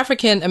History and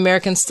African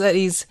American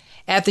Studies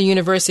at the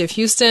University of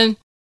Houston.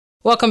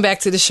 Welcome back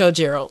to the show,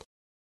 Gerald.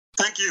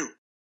 Thank you.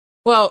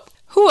 Well,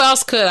 who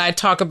else could I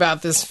talk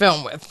about this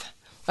film with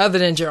other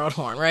than Gerald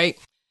Horne, right?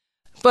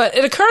 But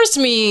it occurs to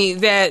me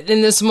that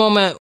in this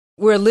moment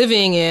we're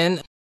living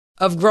in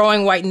of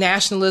growing white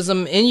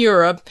nationalism in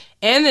Europe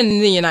and in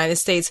the United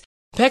States,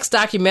 Peck's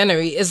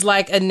documentary is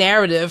like a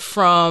narrative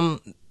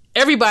from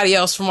everybody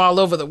else from all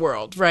over the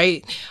world,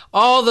 right?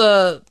 All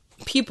the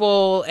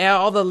people and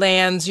all the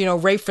lands,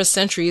 raped for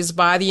centuries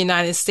by the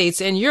United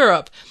States and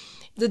Europe.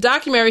 The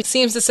documentary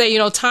seems to say,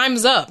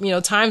 time's up.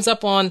 Time's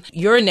up on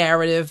your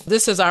narrative.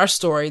 This is our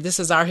story. This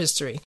is our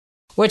history.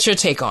 What's your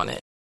take on it?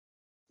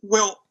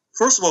 Well,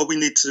 first of all, we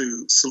need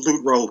to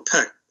salute Raoul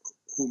Peck,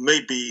 who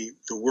may be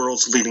the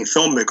world's leading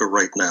filmmaker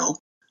right now,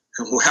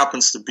 and who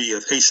happens to be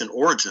of Haitian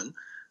origin.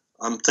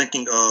 I'm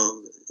thinking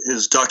of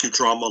his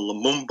docudrama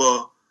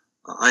Lumumba,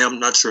 I Am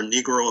Not Your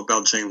Negro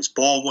about James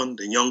Baldwin,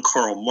 the young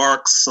Karl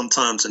Marx,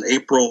 sometimes in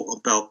April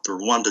about the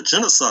Rwanda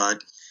genocide.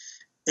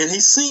 And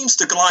he seems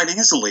to glide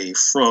easily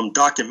from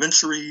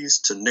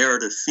documentaries to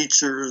narrative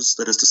features,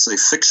 that is to say,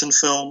 fiction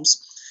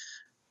films.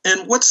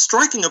 And what's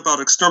striking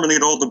about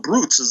Exterminate All the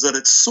Brutes is that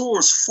it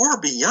soars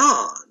far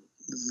beyond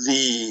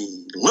the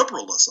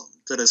liberalism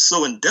that is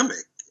so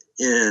endemic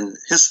in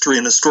history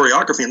and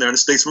historiography in the United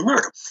States of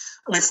America.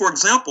 I mean, for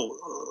example,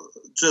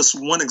 just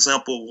one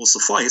example will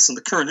suffice. In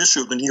the current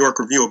issue of the New York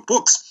Review of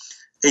Books,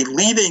 a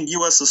leading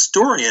U.S.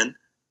 historian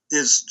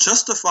is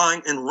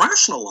justifying and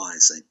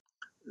rationalizing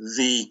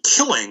the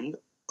killing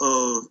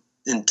of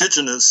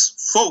indigenous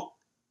folk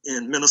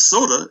in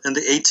Minnesota in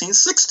the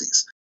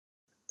 1860s.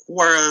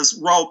 Whereas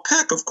Raoul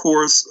Peck, of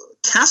course,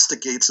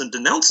 castigates and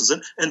denounces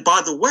it, and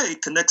by the way,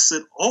 connects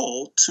it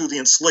all to the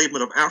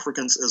enslavement of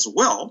Africans as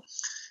well.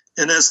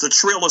 And as the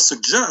trailer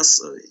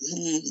suggests,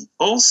 he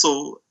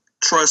also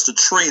tries to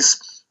trace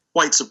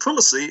white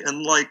supremacy,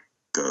 and like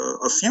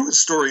a few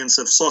historians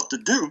have sought to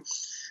do,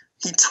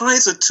 he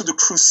ties it to the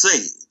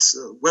Crusades,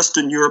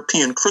 Western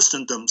European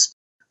Christendom's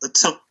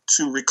attempt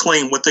to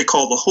reclaim what they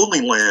call the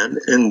Holy Land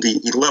in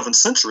the 11th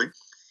century,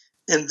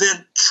 and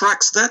then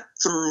tracks that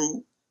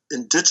through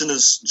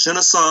indigenous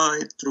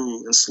genocide,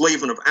 through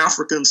enslavement of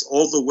Africans,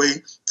 all the way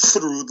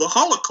through the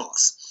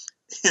Holocaust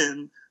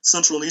in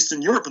Central and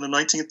Eastern Europe in the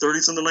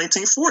 1930s and the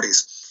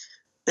 1940s.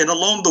 And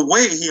along the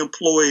way, he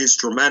employs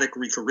dramatic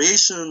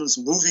recreations,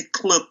 movie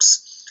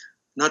clips,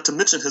 not to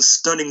mention his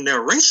stunning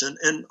narration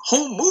and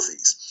home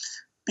movies,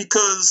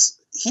 because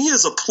he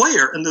is a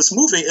player in this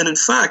movie. And in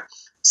fact,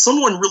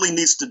 someone really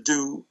needs to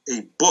do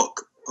a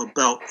book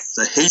about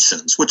the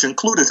Haitians, which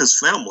included his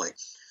family,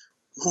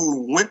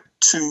 who went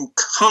to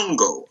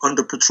Congo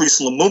under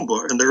Patrice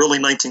Lumumba in the early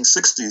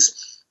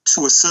 1960s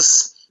to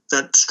assist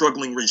that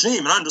struggling regime.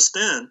 And I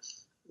understand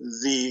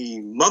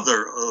the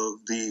mother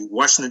of the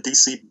Washington,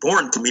 D.C.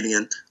 born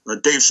comedian,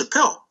 Dave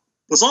Chappelle,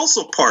 was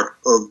also part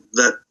of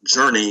that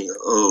journey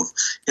of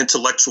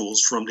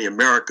intellectuals from the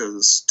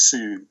Americas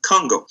to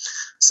Congo.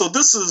 So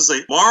this is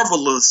a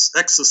marvelous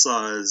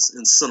exercise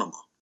in cinema.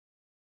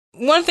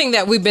 One thing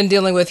that we've been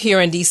dealing with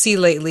here in D.C.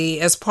 lately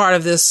as part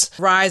of this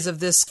rise of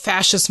this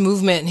fascist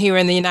movement here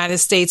in the United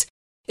States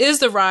is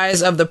the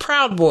rise of the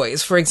Proud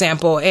Boys, for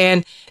example.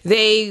 And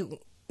they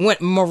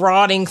went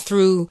marauding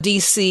through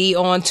D.C.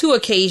 on 2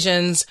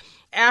 occasions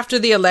after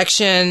the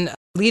election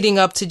leading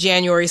up to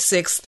January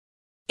 6th.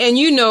 And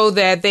you know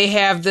that they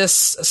have this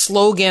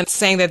slogan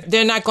saying that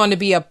they're not going to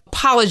be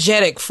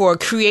apologetic for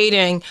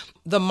creating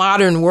the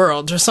modern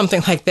world or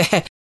something like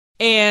that.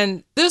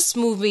 And this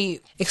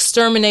movie,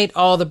 Exterminate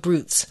All the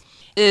Brutes,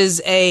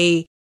 is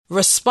a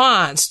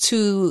response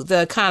to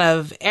the kind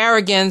of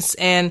arrogance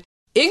and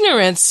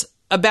ignorance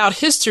about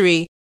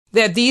history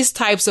that these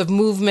types of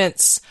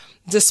movements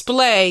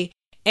display,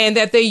 and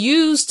that they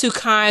use to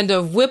kind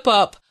of whip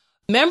up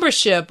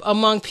membership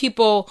among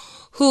people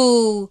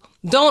who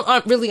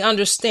don't really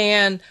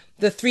understand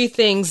the 3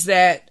 things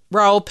that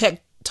Raoul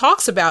Peck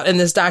talks about in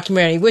this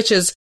documentary, which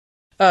is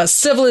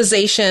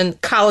civilization,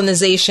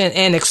 colonization,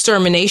 and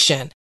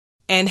extermination,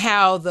 and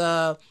how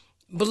the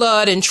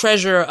blood and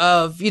treasure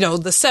of,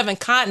 the 7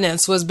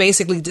 continents was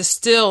basically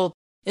distilled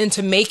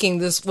into making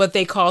this, what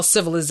they call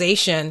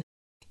civilization.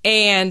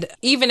 And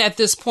even at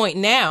this point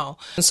now,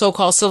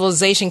 so-called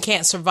civilization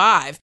can't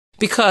survive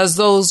because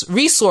those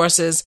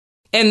resources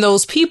and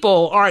those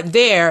people aren't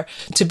there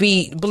to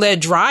be bled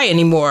dry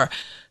anymore.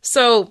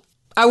 So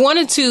I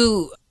wanted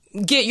to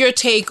get your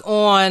take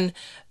on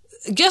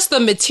just the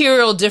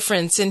material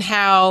difference in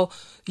how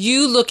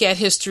you look at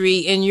history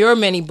in your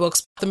many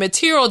books, the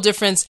material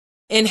difference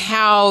in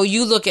how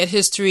you look at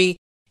history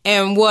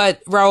and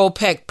what Raoul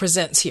Peck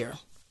presents here.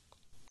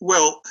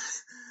 Well,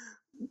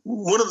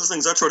 one of the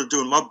things I try to do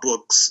in my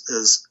books,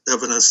 as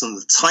evidence in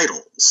the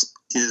titles,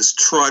 is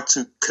try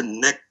to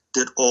connect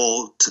it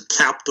all to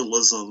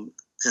capitalism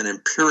and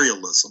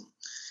imperialism.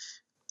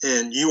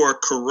 And you are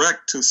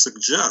correct to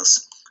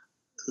suggest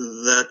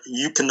that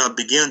you cannot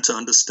begin to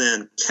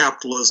understand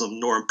capitalism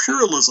nor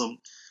imperialism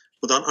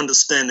without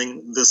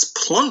understanding this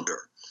plunder.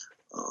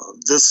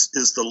 This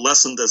is the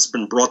lesson that's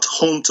been brought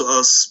home to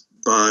us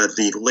by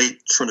the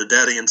late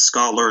Trinidadian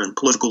scholar and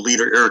political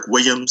leader Eric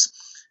Williams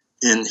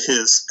in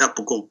his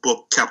epical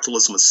book,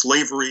 Capitalism and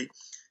Slavery,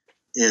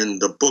 in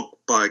the book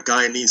by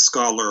Guyanese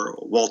scholar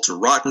Walter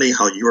Rodney,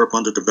 How Europe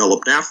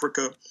Underdeveloped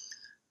Africa,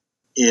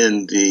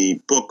 in the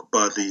book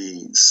by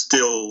the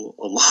still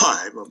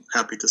alive, I'm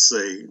happy to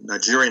say,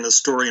 Nigerian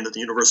historian at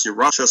the University of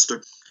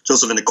Rochester,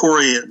 Joseph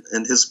Inekori,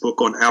 and his book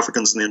on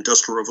Africans and the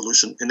Industrial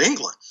Revolution in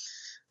England.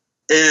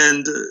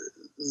 And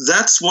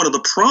that's one of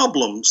the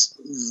problems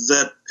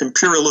that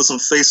imperialism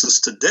faces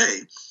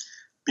today,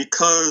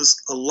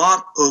 because a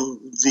lot of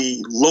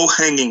the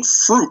low-hanging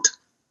fruit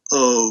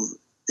of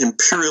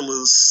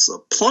imperialist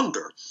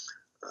plunder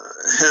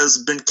has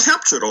been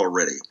captured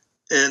already.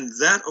 And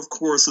that, of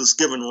course, has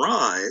given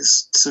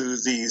rise to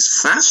these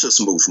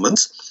fascist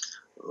movements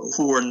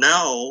who are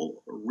now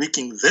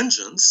wreaking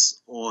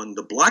vengeance on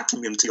the Black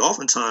community,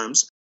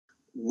 oftentimes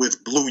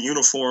with blue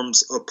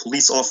uniforms of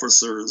police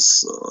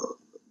officers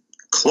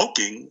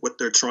cloaking what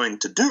they're trying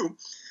to do.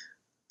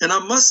 And I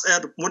must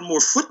add one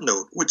more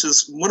footnote, which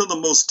is one of the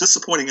most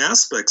disappointing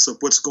aspects of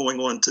what's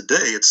going on today,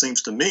 it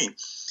seems to me,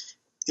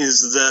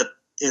 is that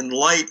in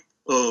light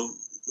of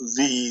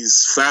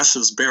these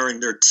fascists baring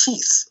their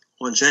teeth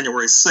on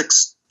January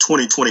 6,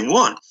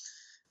 2021,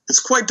 it's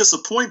quite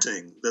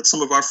disappointing that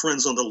some of our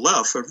friends on the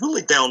left have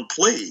really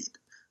downplayed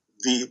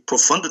the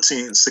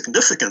profundity and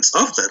significance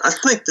of that. I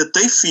think that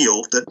they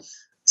feel that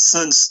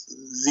since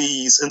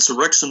these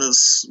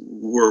insurrectionists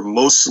were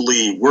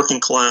mostly working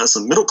class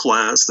and middle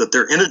class, that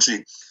their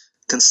energy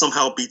can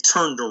somehow be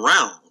turned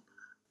around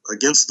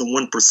against the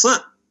 1%.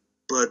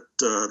 But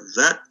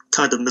that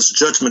kind of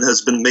misjudgment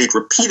has been made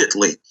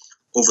repeatedly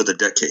over the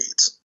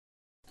decades.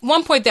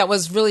 One point that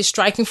was really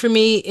striking for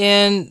me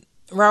in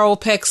Raoul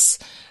Peck's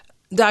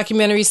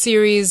documentary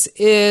series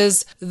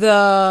is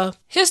the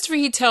history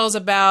he tells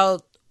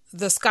about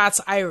the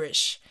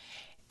Scots-Irish.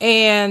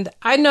 And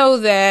I know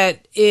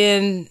that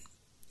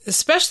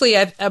especially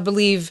I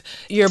believe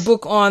your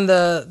book on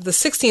the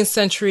 16th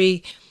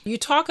century, you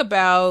talk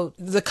about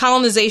the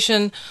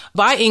colonization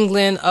by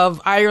England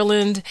of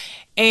Ireland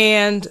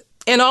and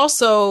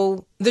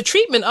also the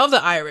treatment of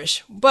the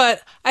Irish.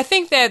 But I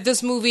think that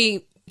this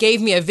movie gave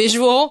me a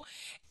visual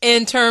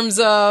in terms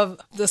of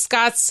the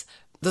Scots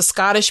the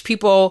Scottish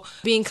people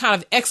being kind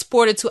of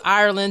exported to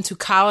Ireland to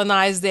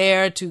colonize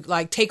there, to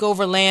like take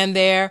over land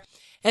there.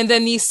 And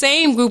then these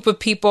same group of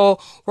people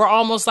were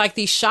almost like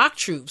these shock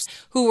troops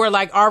who were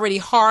like already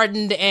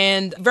hardened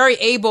and very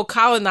able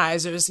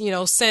colonizers,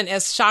 sent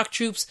as shock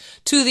troops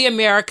to the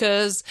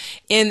Americas.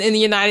 In the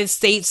United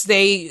States,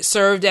 they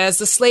served as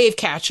the slave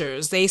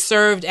catchers. They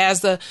served as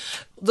the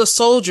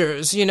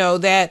soldiers,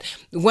 that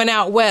went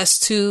out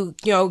west to,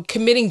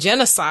 committing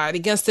genocide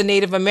against the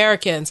Native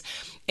Americans.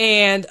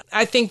 And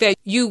I think that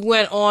you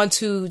went on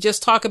to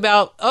just talk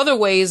about other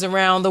ways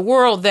around the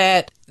world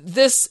that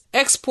this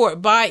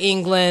export by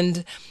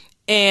England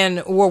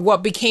or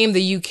what became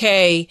the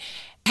UK,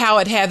 how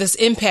it had this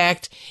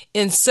impact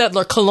in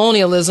settler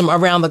colonialism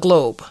around the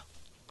globe.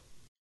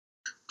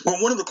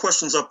 Well, one of the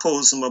questions I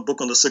pose in my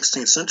book on the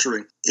 16th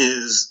century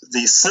is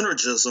the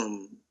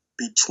synergism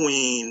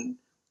between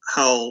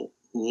how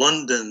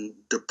London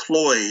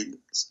deployed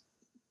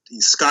the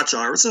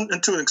Scotch-Irish,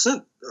 and to an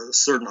extent,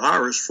 certain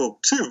Irish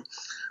folk too,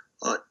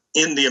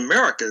 in the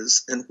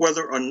Americas, and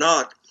whether or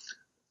not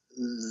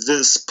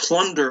this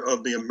plunder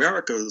of the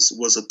Americas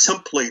was a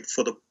template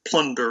for the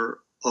plunder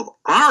of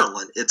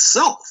Ireland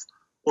itself,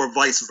 or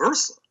vice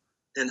versa,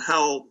 and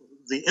how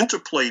the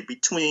interplay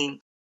between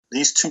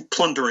these two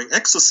plundering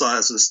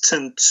exercises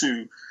tend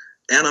to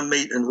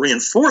animate and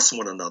reinforce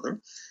one another.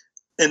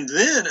 And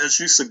then, as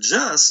you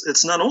suggest,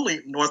 it's not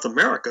only North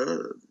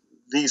America.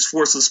 These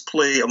forces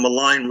play a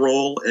malign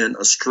role in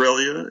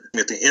Australia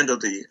at the end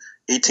of the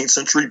 18th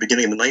century,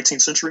 beginning of the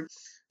 19th century,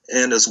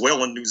 and as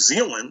well in New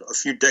Zealand a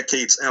few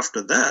decades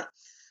after that.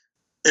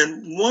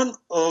 And one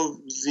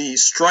of the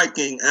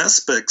striking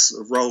aspects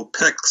of Raoul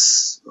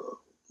Peck's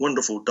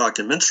wonderful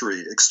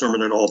documentary,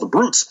 Exterminate All the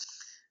Brutes,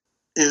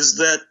 is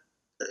that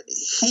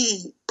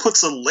he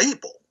puts a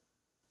label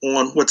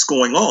on what's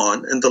going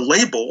on, and the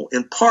label,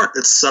 in part,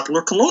 is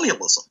settler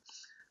colonialism,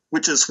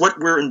 which is what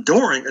we're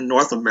enduring in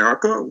North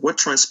America, what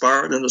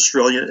transpired in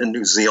Australia and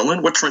New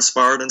Zealand, what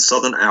transpired in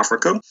Southern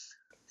Africa,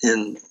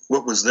 in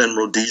what was then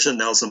Rhodesia,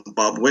 now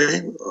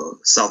Zimbabwe,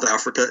 South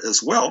Africa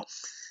as well.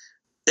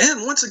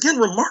 And once again,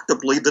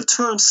 remarkably, the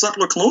term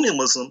settler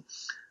colonialism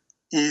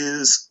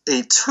is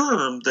a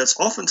term that's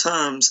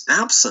oftentimes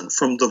absent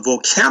from the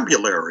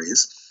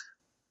vocabularies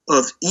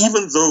of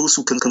even those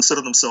who can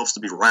consider themselves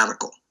to be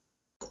radical.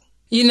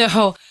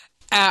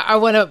 I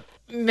want to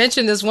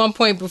mention this one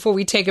point before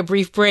we take a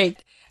brief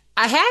break.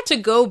 I had to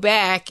go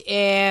back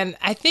and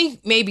I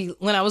think maybe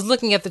when I was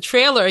looking at the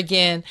trailer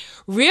again,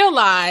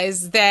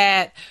 realize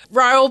that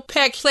Raoul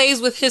Peck plays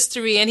with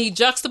history and he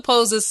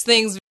juxtaposes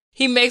things.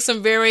 He makes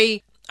some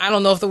very, I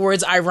don't know if the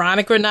word's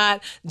ironic or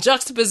not,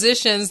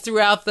 juxtapositions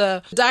throughout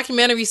the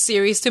documentary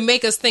series to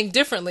make us think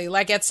differently.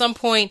 Like at some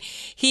point,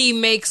 he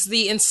makes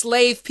the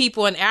enslaved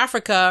people in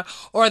Africa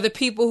or the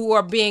people who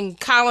are being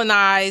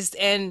colonized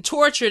and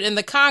tortured in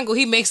the Congo,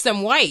 he makes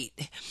them white.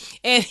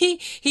 And he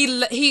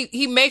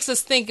makes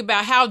us think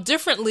about how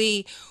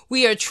differently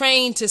we are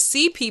trained to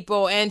see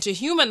people and to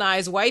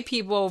humanize white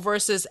people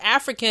versus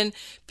African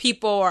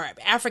people or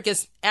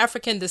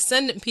African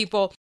descendant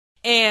people.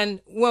 And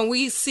when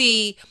we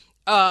see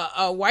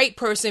a white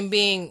person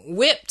being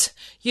whipped,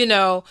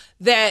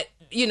 that,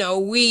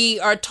 we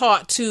are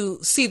taught to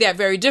see that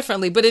very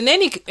differently. But in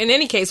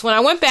any case, when I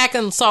went back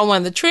and saw one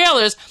of the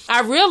trailers, I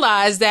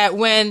realized that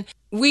when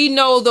we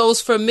know those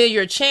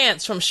familiar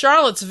chants from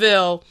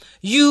Charlottesville,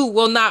 you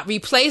will not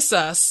replace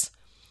us,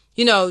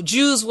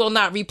 Jews will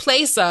not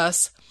replace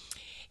us.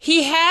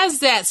 He has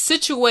that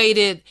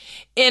situated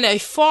in a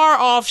far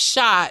off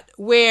shot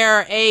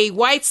where a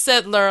white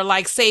settler,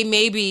 like say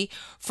maybe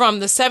from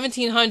the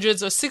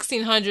 1700s or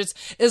 1600s,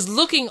 is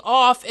looking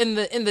off in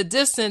the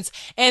distance,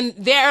 and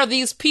there are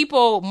these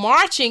people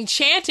marching,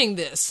 chanting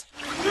this.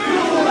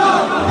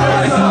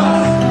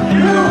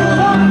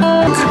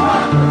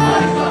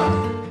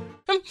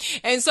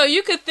 And so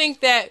you could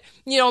think that,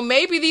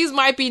 maybe these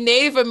might be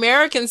Native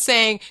Americans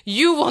saying,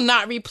 you will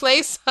not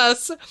replace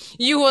us.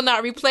 You will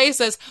not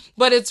replace us.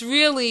 But it's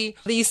really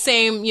these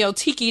same,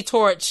 tiki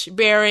torch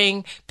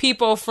bearing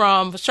people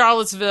from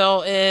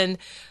Charlottesville in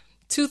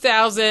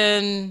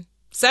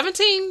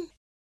 2017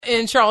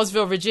 in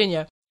Charlottesville,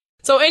 Virginia.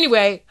 So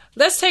anyway,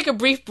 let's take a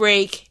brief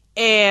break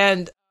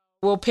and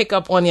we'll pick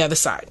up on the other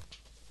side.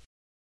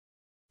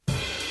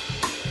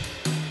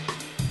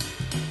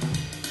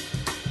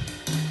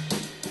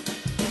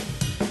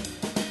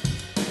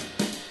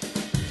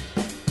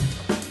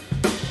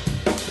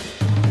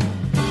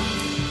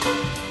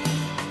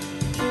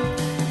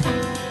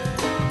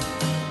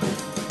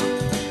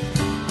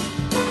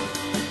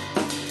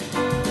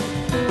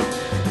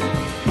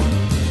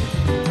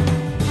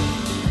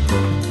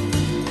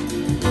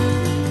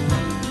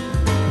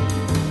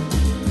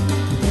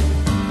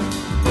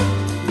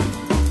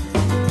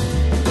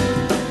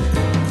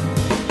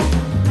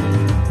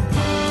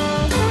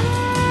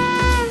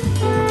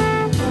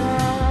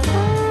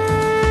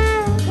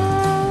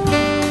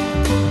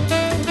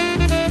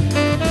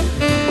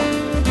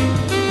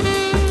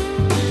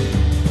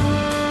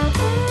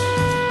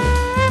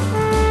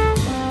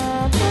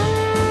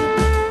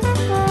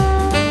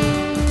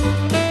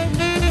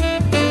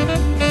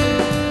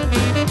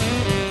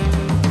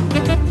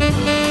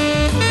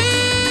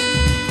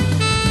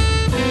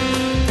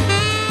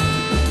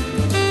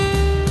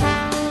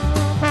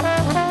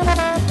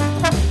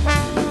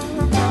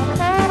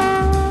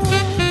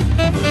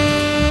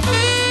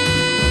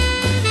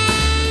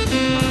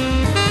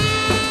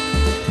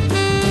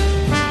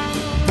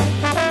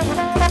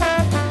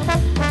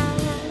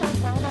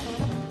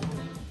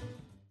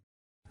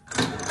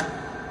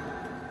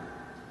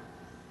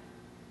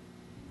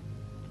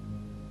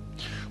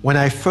 When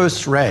I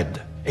first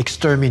read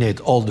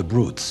Exterminate All the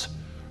Brutes,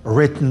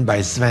 written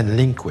by Sven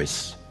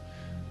Lindqvist,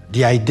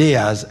 the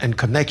ideas and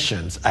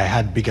connections I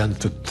had begun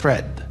to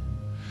thread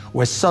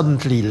were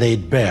suddenly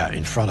laid bare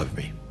in front of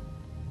me.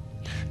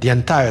 The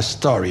entire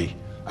story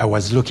I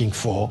was looking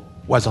for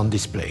was on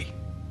display.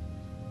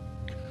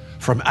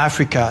 From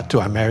Africa to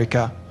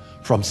America,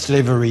 from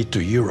slavery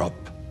to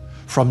Europe,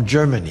 from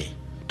Germany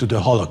to the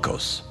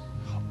Holocaust,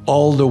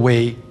 all the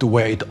way to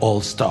where it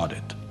all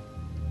started.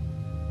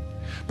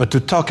 But to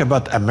talk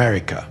about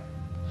America,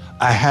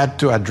 I had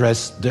to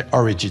address the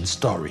origin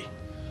story,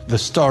 the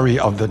story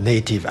of the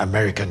Native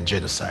American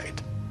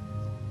genocide.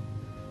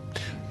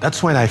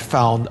 That's when I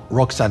found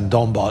Roxanne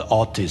Dunbar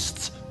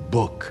Artist's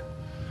book,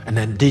 An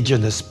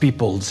Indigenous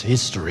People's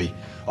History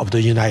of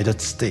the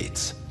United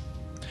States,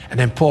 an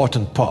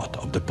important part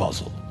of the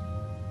puzzle.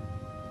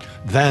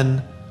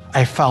 Then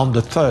I found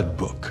the third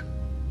book,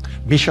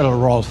 Michel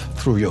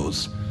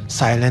Rolfe-Trouillot's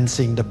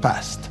Silencing the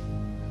Past,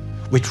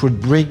 which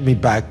would bring me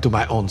back to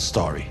my own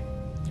story,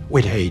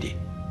 with Haiti,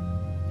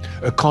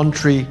 a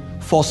country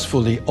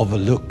forcefully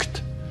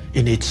overlooked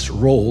in its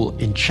role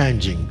in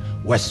changing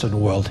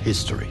Western world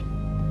history.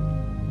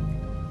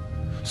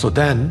 So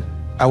then,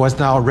 I was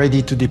now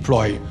ready to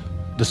deploy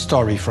the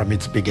story from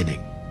its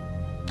beginning.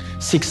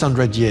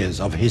 600 years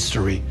of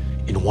history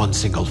in one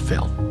single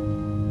film.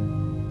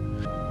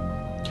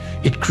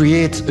 It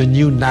creates a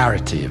new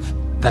narrative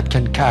that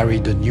can carry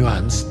the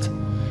nuanced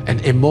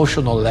and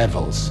emotional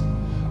levels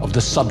of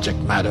the subject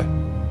matter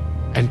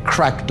and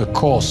crack the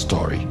core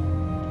story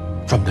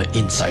from the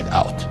inside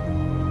out.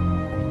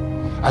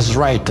 As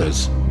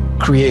writers,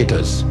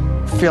 creators,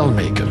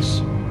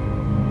 filmmakers,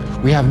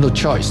 we have no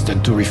choice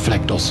than to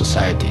reflect our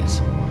societies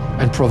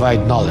and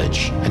provide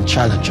knowledge and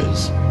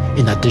challenges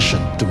in addition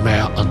to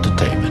mere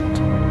entertainment.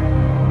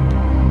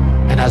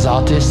 And as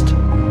artists,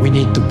 we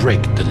need to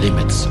break the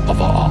limits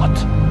of our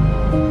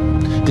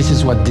art. This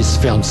is what this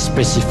film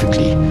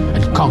specifically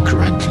and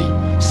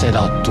concurrently set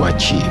out to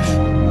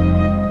achieve.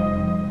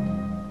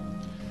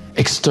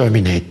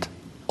 Exterminate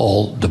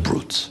all the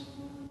brutes.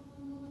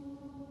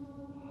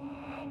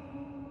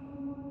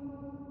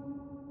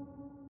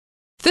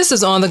 This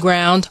is On the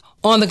Ground,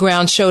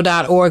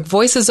 onthegroundshow.org,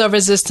 Voices of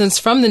Resistance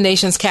from the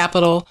nation's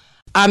capital.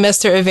 I'm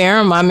Esther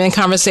Iverum. I'm in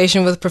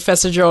conversation with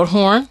Professor Gerald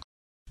Horne,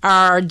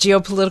 our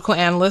geopolitical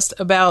analyst,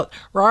 about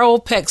Raoul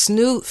Peck's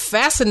new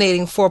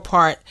fascinating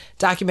 4-part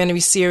documentary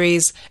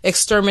series,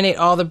 Exterminate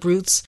All the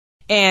Brutes.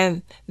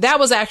 And that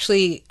was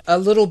actually a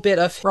little bit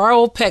of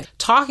Raoul Peck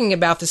talking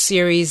about the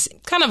series,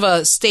 kind of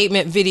a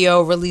statement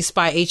video released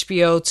by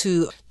HBO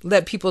to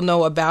let people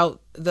know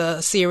about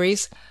the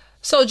series.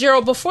 So,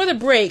 Gerald, before the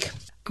break,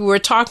 we were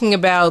talking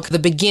about the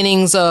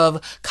beginnings of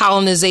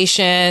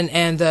colonization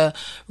and the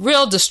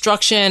real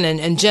destruction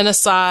and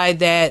genocide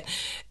that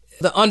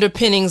the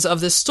underpinnings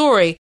of this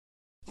story.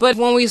 But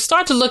when we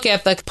start to look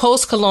at the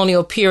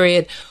post-colonial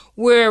period,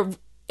 we're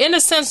in a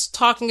sense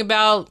talking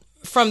about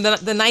from the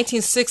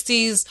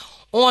 1960s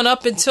on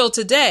up until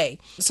today.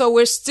 So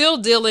we're still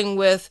dealing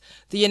with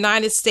the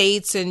United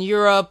States and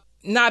Europe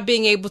not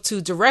being able to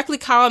directly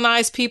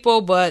colonize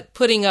people, but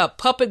putting up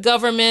puppet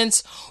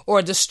governments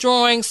or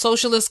destroying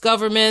socialist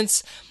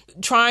governments,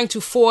 trying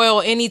to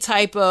foil any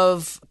type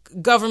of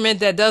government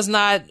that does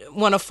not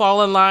want to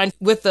fall in line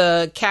with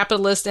the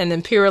capitalist and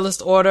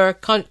imperialist order,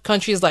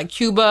 countries like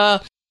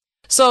Cuba.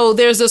 So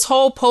there's this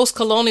whole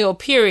post-colonial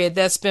period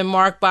that's been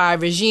marked by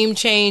regime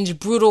change,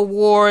 brutal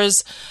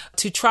wars,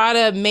 to try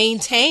to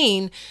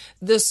maintain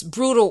this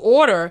brutal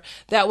order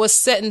that was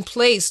set in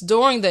place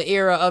during the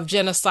era of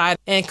genocide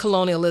and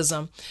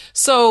colonialism.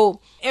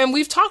 So, and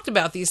we've talked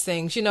about these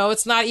things, you know,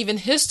 it's not even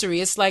history.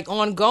 It's like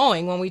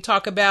ongoing when we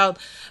talk about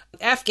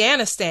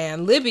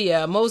Afghanistan,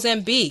 Libya,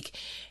 Mozambique.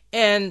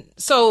 And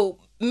so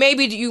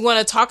maybe you want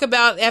to talk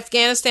about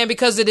Afghanistan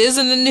because it is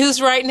in the news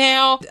right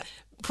now.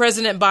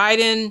 President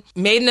Biden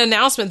made an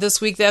announcement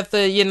this week that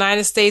the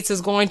United States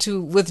is going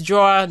to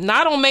withdraw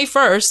not on May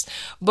 1st,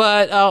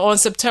 but on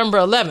September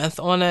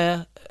 11th on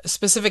a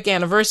specific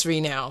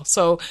anniversary now.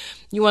 So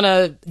you want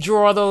to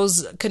draw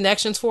those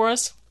connections for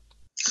us?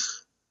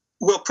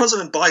 Well,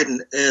 President Biden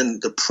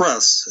and the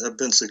press have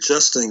been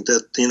suggesting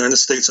that the United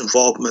States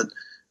involvement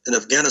in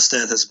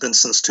Afghanistan has been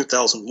since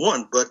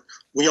 2001, but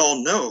we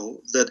all know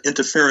that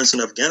interference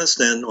in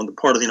Afghanistan on the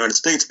part of the United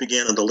States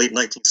began in the late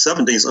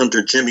 1970s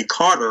under Jimmy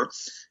Carter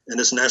and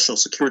his national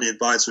security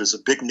advisor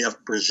Zbigniew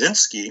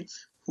Brzezinski,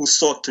 who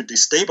sought to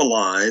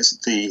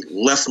destabilize the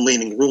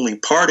left-leaning ruling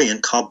party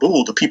in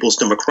Kabul, the People's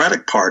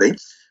Democratic Party,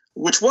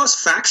 which was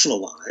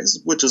factionalized,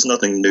 which is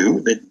nothing new.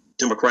 The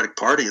Democratic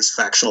Party is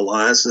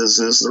factionalized, as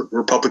is the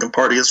Republican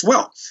Party as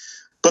well.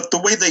 But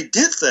the way they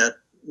did that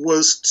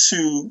was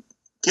to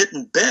get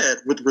in bed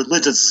with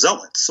religious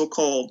zealots,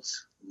 so-called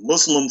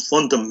Muslim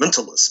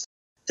fundamentalists.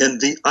 And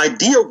the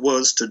idea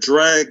was to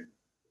drag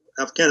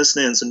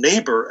Afghanistan's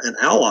neighbor and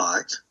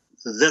ally,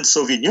 the then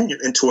Soviet Union,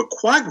 into a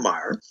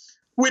quagmire,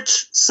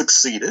 which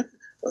succeeded.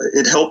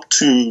 It helped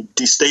to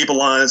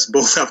destabilize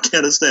both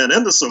Afghanistan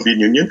and the Soviet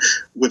Union,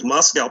 with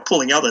Moscow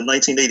pulling out in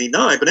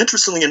 1989. But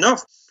interestingly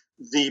enough,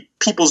 the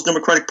People's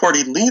Democratic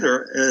Party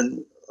leader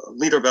and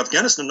leader of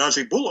Afghanistan,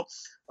 Najibullah,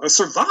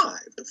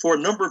 survived for a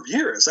number of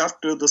years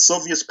after the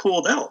Soviets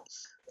pulled out.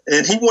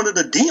 And he wanted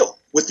a deal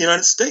with the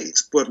United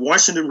States, but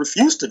Washington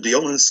refused to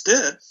deal, and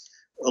instead,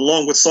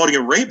 along with Saudi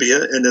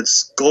Arabia and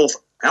its Gulf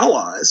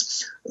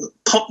allies,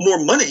 pumped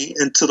more money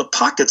into the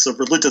pockets of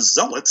religious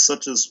zealots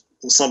such as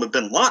Osama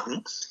bin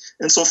Laden.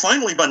 And so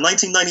finally, by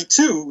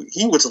 1992,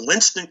 he was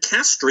lynched and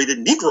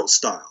castrated Negro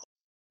style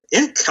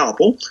in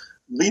Kabul,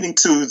 leading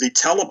to the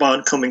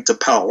Taliban coming to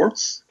power,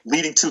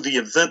 leading to the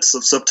events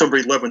of September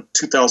 11,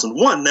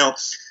 2001. Now,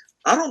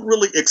 I don't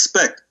really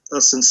expect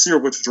a sincere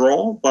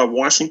withdrawal by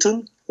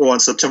Washington on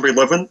September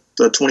 11,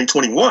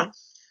 2021,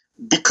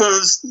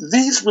 because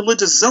these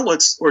religious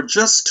zealots are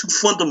just too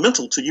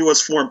fundamental to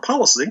U.S. foreign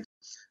policy.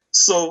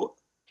 So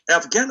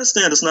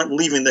Afghanistan is not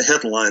leaving the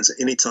headlines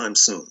anytime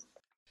soon.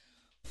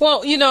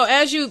 Well,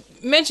 as you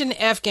mentioned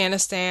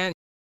Afghanistan,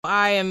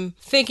 I am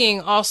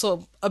thinking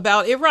also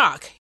about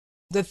Iraq.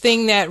 The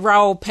thing that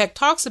Raoul Peck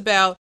talks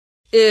about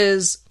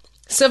is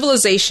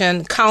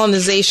civilization,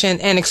 colonization,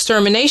 and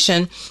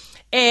extermination.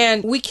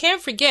 And we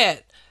can't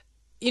forget,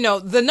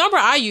 the number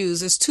I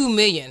use is 2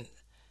 million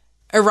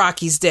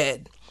Iraqis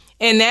dead.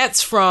 And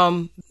that's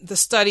from the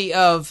study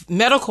of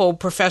medical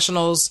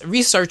professionals,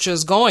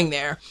 researchers going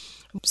there.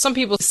 Some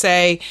people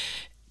say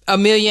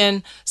 1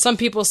 million, some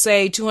people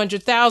say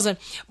 200,000,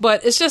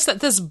 but it's just that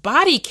this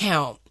body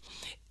count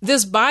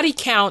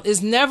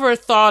is never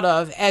thought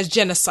of as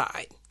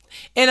genocide.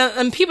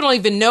 And people don't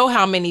even know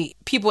how many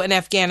people in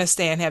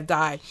Afghanistan have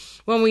died.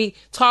 When we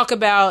talk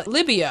about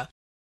Libya,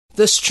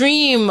 the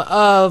stream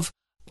of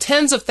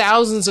tens of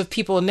thousands of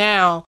people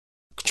now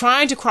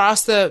trying to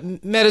cross the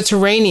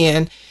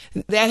Mediterranean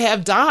that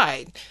have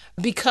died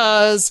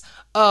because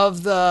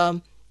of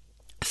the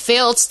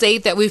failed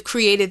state that we've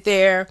created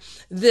there,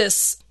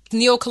 this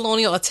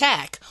neo-colonial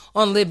attack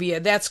on Libya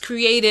that's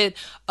created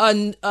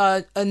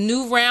a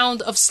new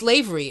round of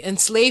slavery,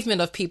 enslavement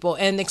of people,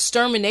 and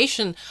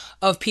extermination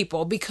of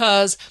people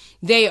because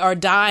they are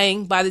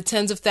dying by the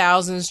tens of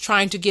thousands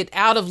trying to get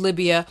out of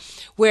Libya,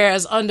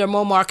 whereas under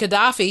Muammar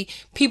Gaddafi,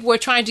 people were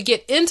trying to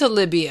get into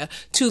Libya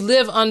to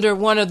live under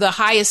one of the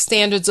highest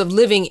standards of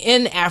living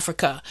in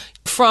Africa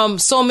from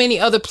so many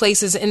other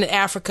places in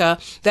Africa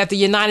that the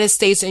United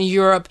States and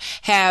Europe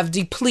have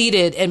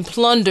depleted and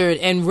plundered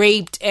and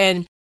raped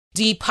and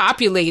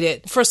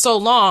depopulated for so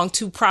long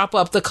to prop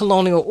up the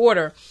colonial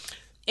order.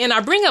 And I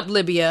bring up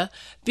Libya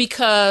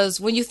because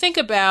when you think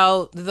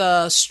about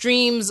the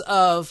streams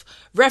of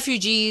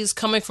refugees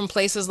coming from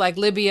places like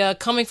Libya,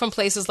 coming from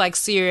places like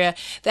Syria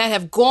that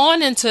have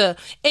gone into,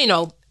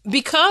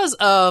 because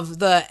of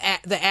the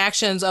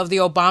actions of the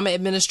Obama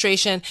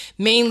administration,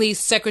 mainly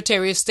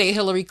Secretary of State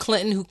Hillary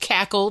Clinton, who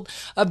cackled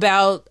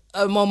about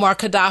Muammar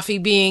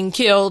Gaddafi being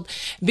killed,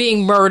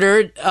 being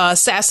murdered,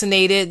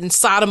 assassinated, and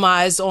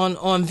sodomized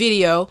on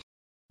video.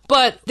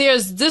 But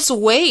there's this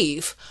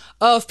wave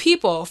of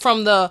people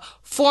from the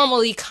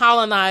formerly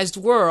colonized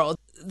world,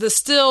 the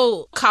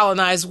still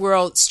colonized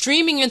world,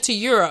 streaming into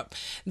Europe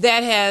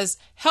that has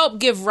helped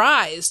give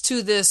rise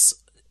to this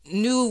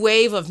new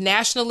wave of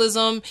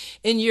nationalism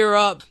in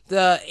Europe,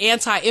 the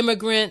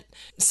anti-immigrant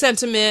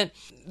sentiment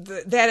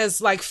that has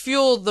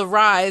fueled the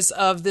rise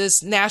of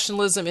this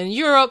nationalism in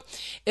Europe.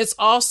 It's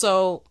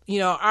also,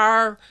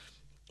 our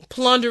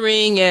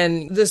plundering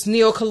and this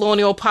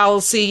neo-colonial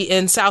policy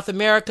in South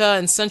America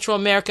and Central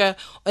America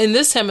in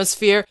this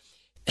hemisphere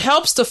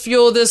helps to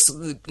fuel this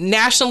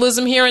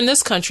nationalism here in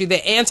this country,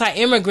 the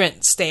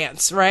anti-immigrant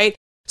stance, right?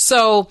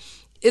 So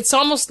it's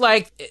almost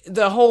like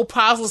the whole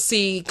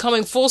policy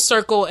coming full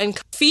circle and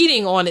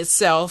feeding on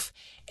itself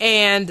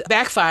and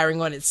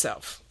backfiring on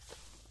itself.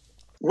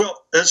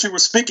 Well, as you were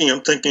speaking,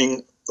 I'm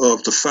thinking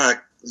of the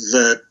fact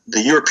that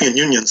the European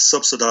Union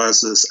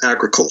subsidizes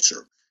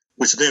agriculture,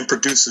 which then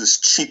produces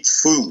cheap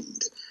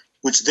food,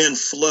 which then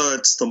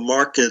floods the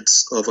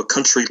markets of a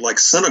country like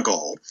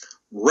Senegal,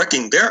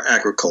 wrecking their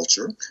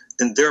agriculture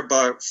and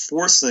thereby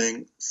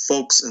forcing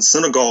folks in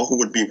Senegal who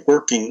would be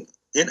working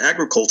in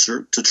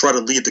agriculture to try to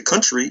lead the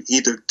country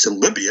either to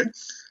Libya,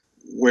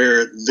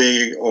 where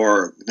they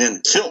are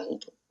then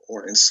killed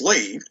or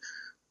enslaved,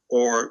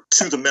 or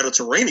to the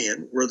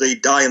Mediterranean, where they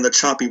die in the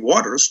choppy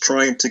waters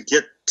trying to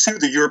get to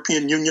the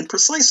European Union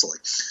precisely.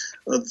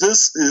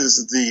 This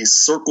is the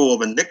circle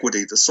of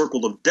iniquity, the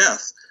circle of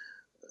death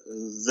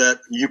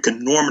that you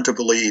can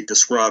normatively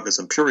describe as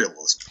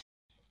imperialism.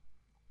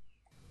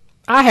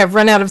 I have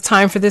run out of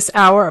time for this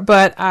hour,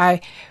 but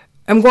I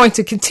am going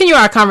to continue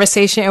our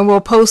conversation, and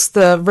we'll post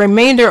the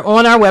remainder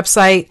on our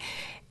website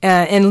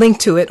and link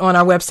to it on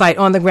our website,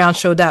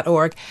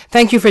 onthegroundshow.org.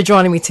 Thank you for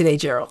joining me today,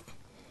 Gerald.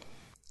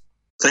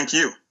 Thank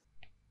you.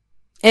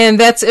 And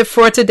that's it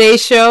for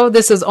today's show.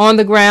 This is On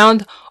the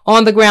Ground,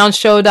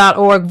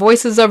 onthegroundshow.org,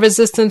 Voices of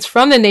Resistance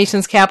from the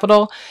nation's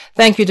capital.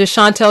 Thank you to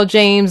Chantel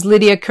James,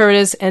 Lydia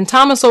Curtis, and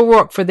Thomas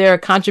O'Rourke for their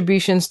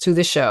contributions to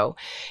the show.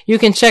 You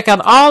can check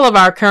out all of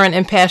our current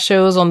and past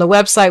shows on the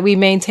website we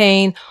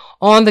maintain,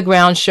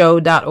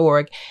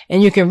 onthegroundshow.org.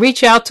 And you can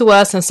reach out to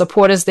us and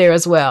support us there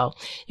as well.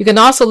 You can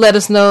also let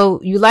us know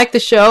you like the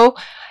show.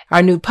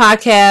 Our new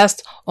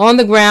podcast, On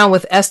the Ground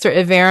with Esther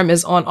Iverum,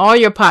 is on all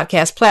your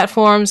podcast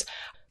platforms.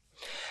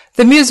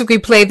 The music we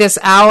played this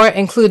hour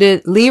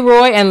included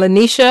Leroy and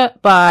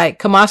Lanisha by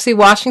Kamasi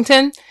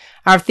Washington.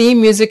 Our theme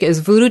music is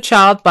Voodoo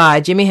Child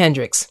by Jimi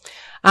Hendrix.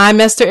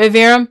 I'm Esther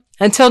Iverum.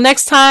 Until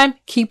next time,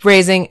 keep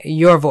raising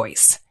your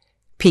voice.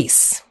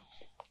 Peace.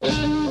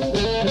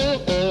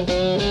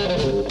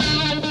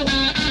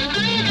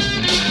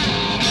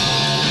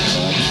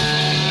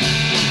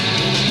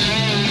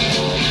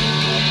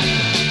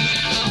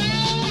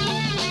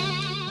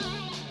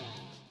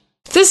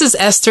 This is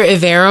Esther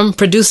Iverum,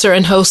 producer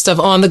and host of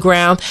On the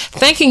Ground,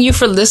 thanking you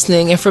for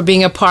listening and for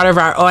being a part of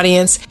our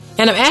audience.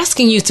 And I'm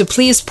asking you to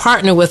please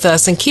partner with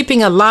us in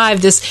keeping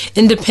alive this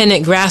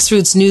independent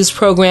grassroots news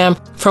program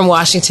from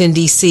Washington,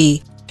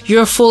 D.C.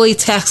 Your fully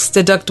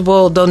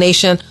tax-deductible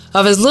donation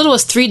of as little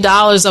as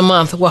 $3 a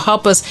month will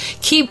help us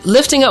keep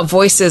lifting up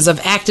voices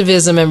of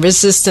activism and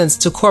resistance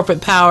to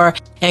corporate power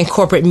and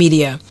corporate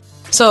media.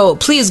 So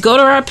please go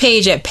to our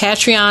page at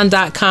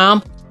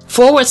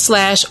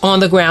patreon.com/On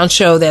the Ground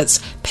Show. That's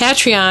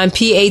Patreon,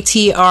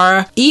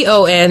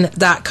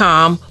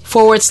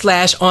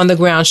 patreon.com/On the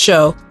Ground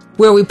Show,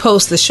 where we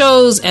post the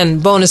shows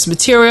and bonus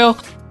material.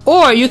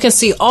 Or you can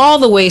see all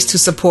the ways to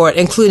support,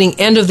 including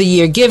end of the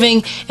year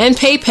giving and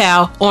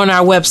PayPal, on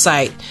our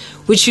website,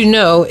 which you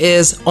know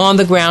is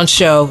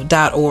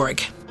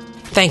onthegroundshow.org.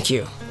 Thank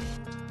you.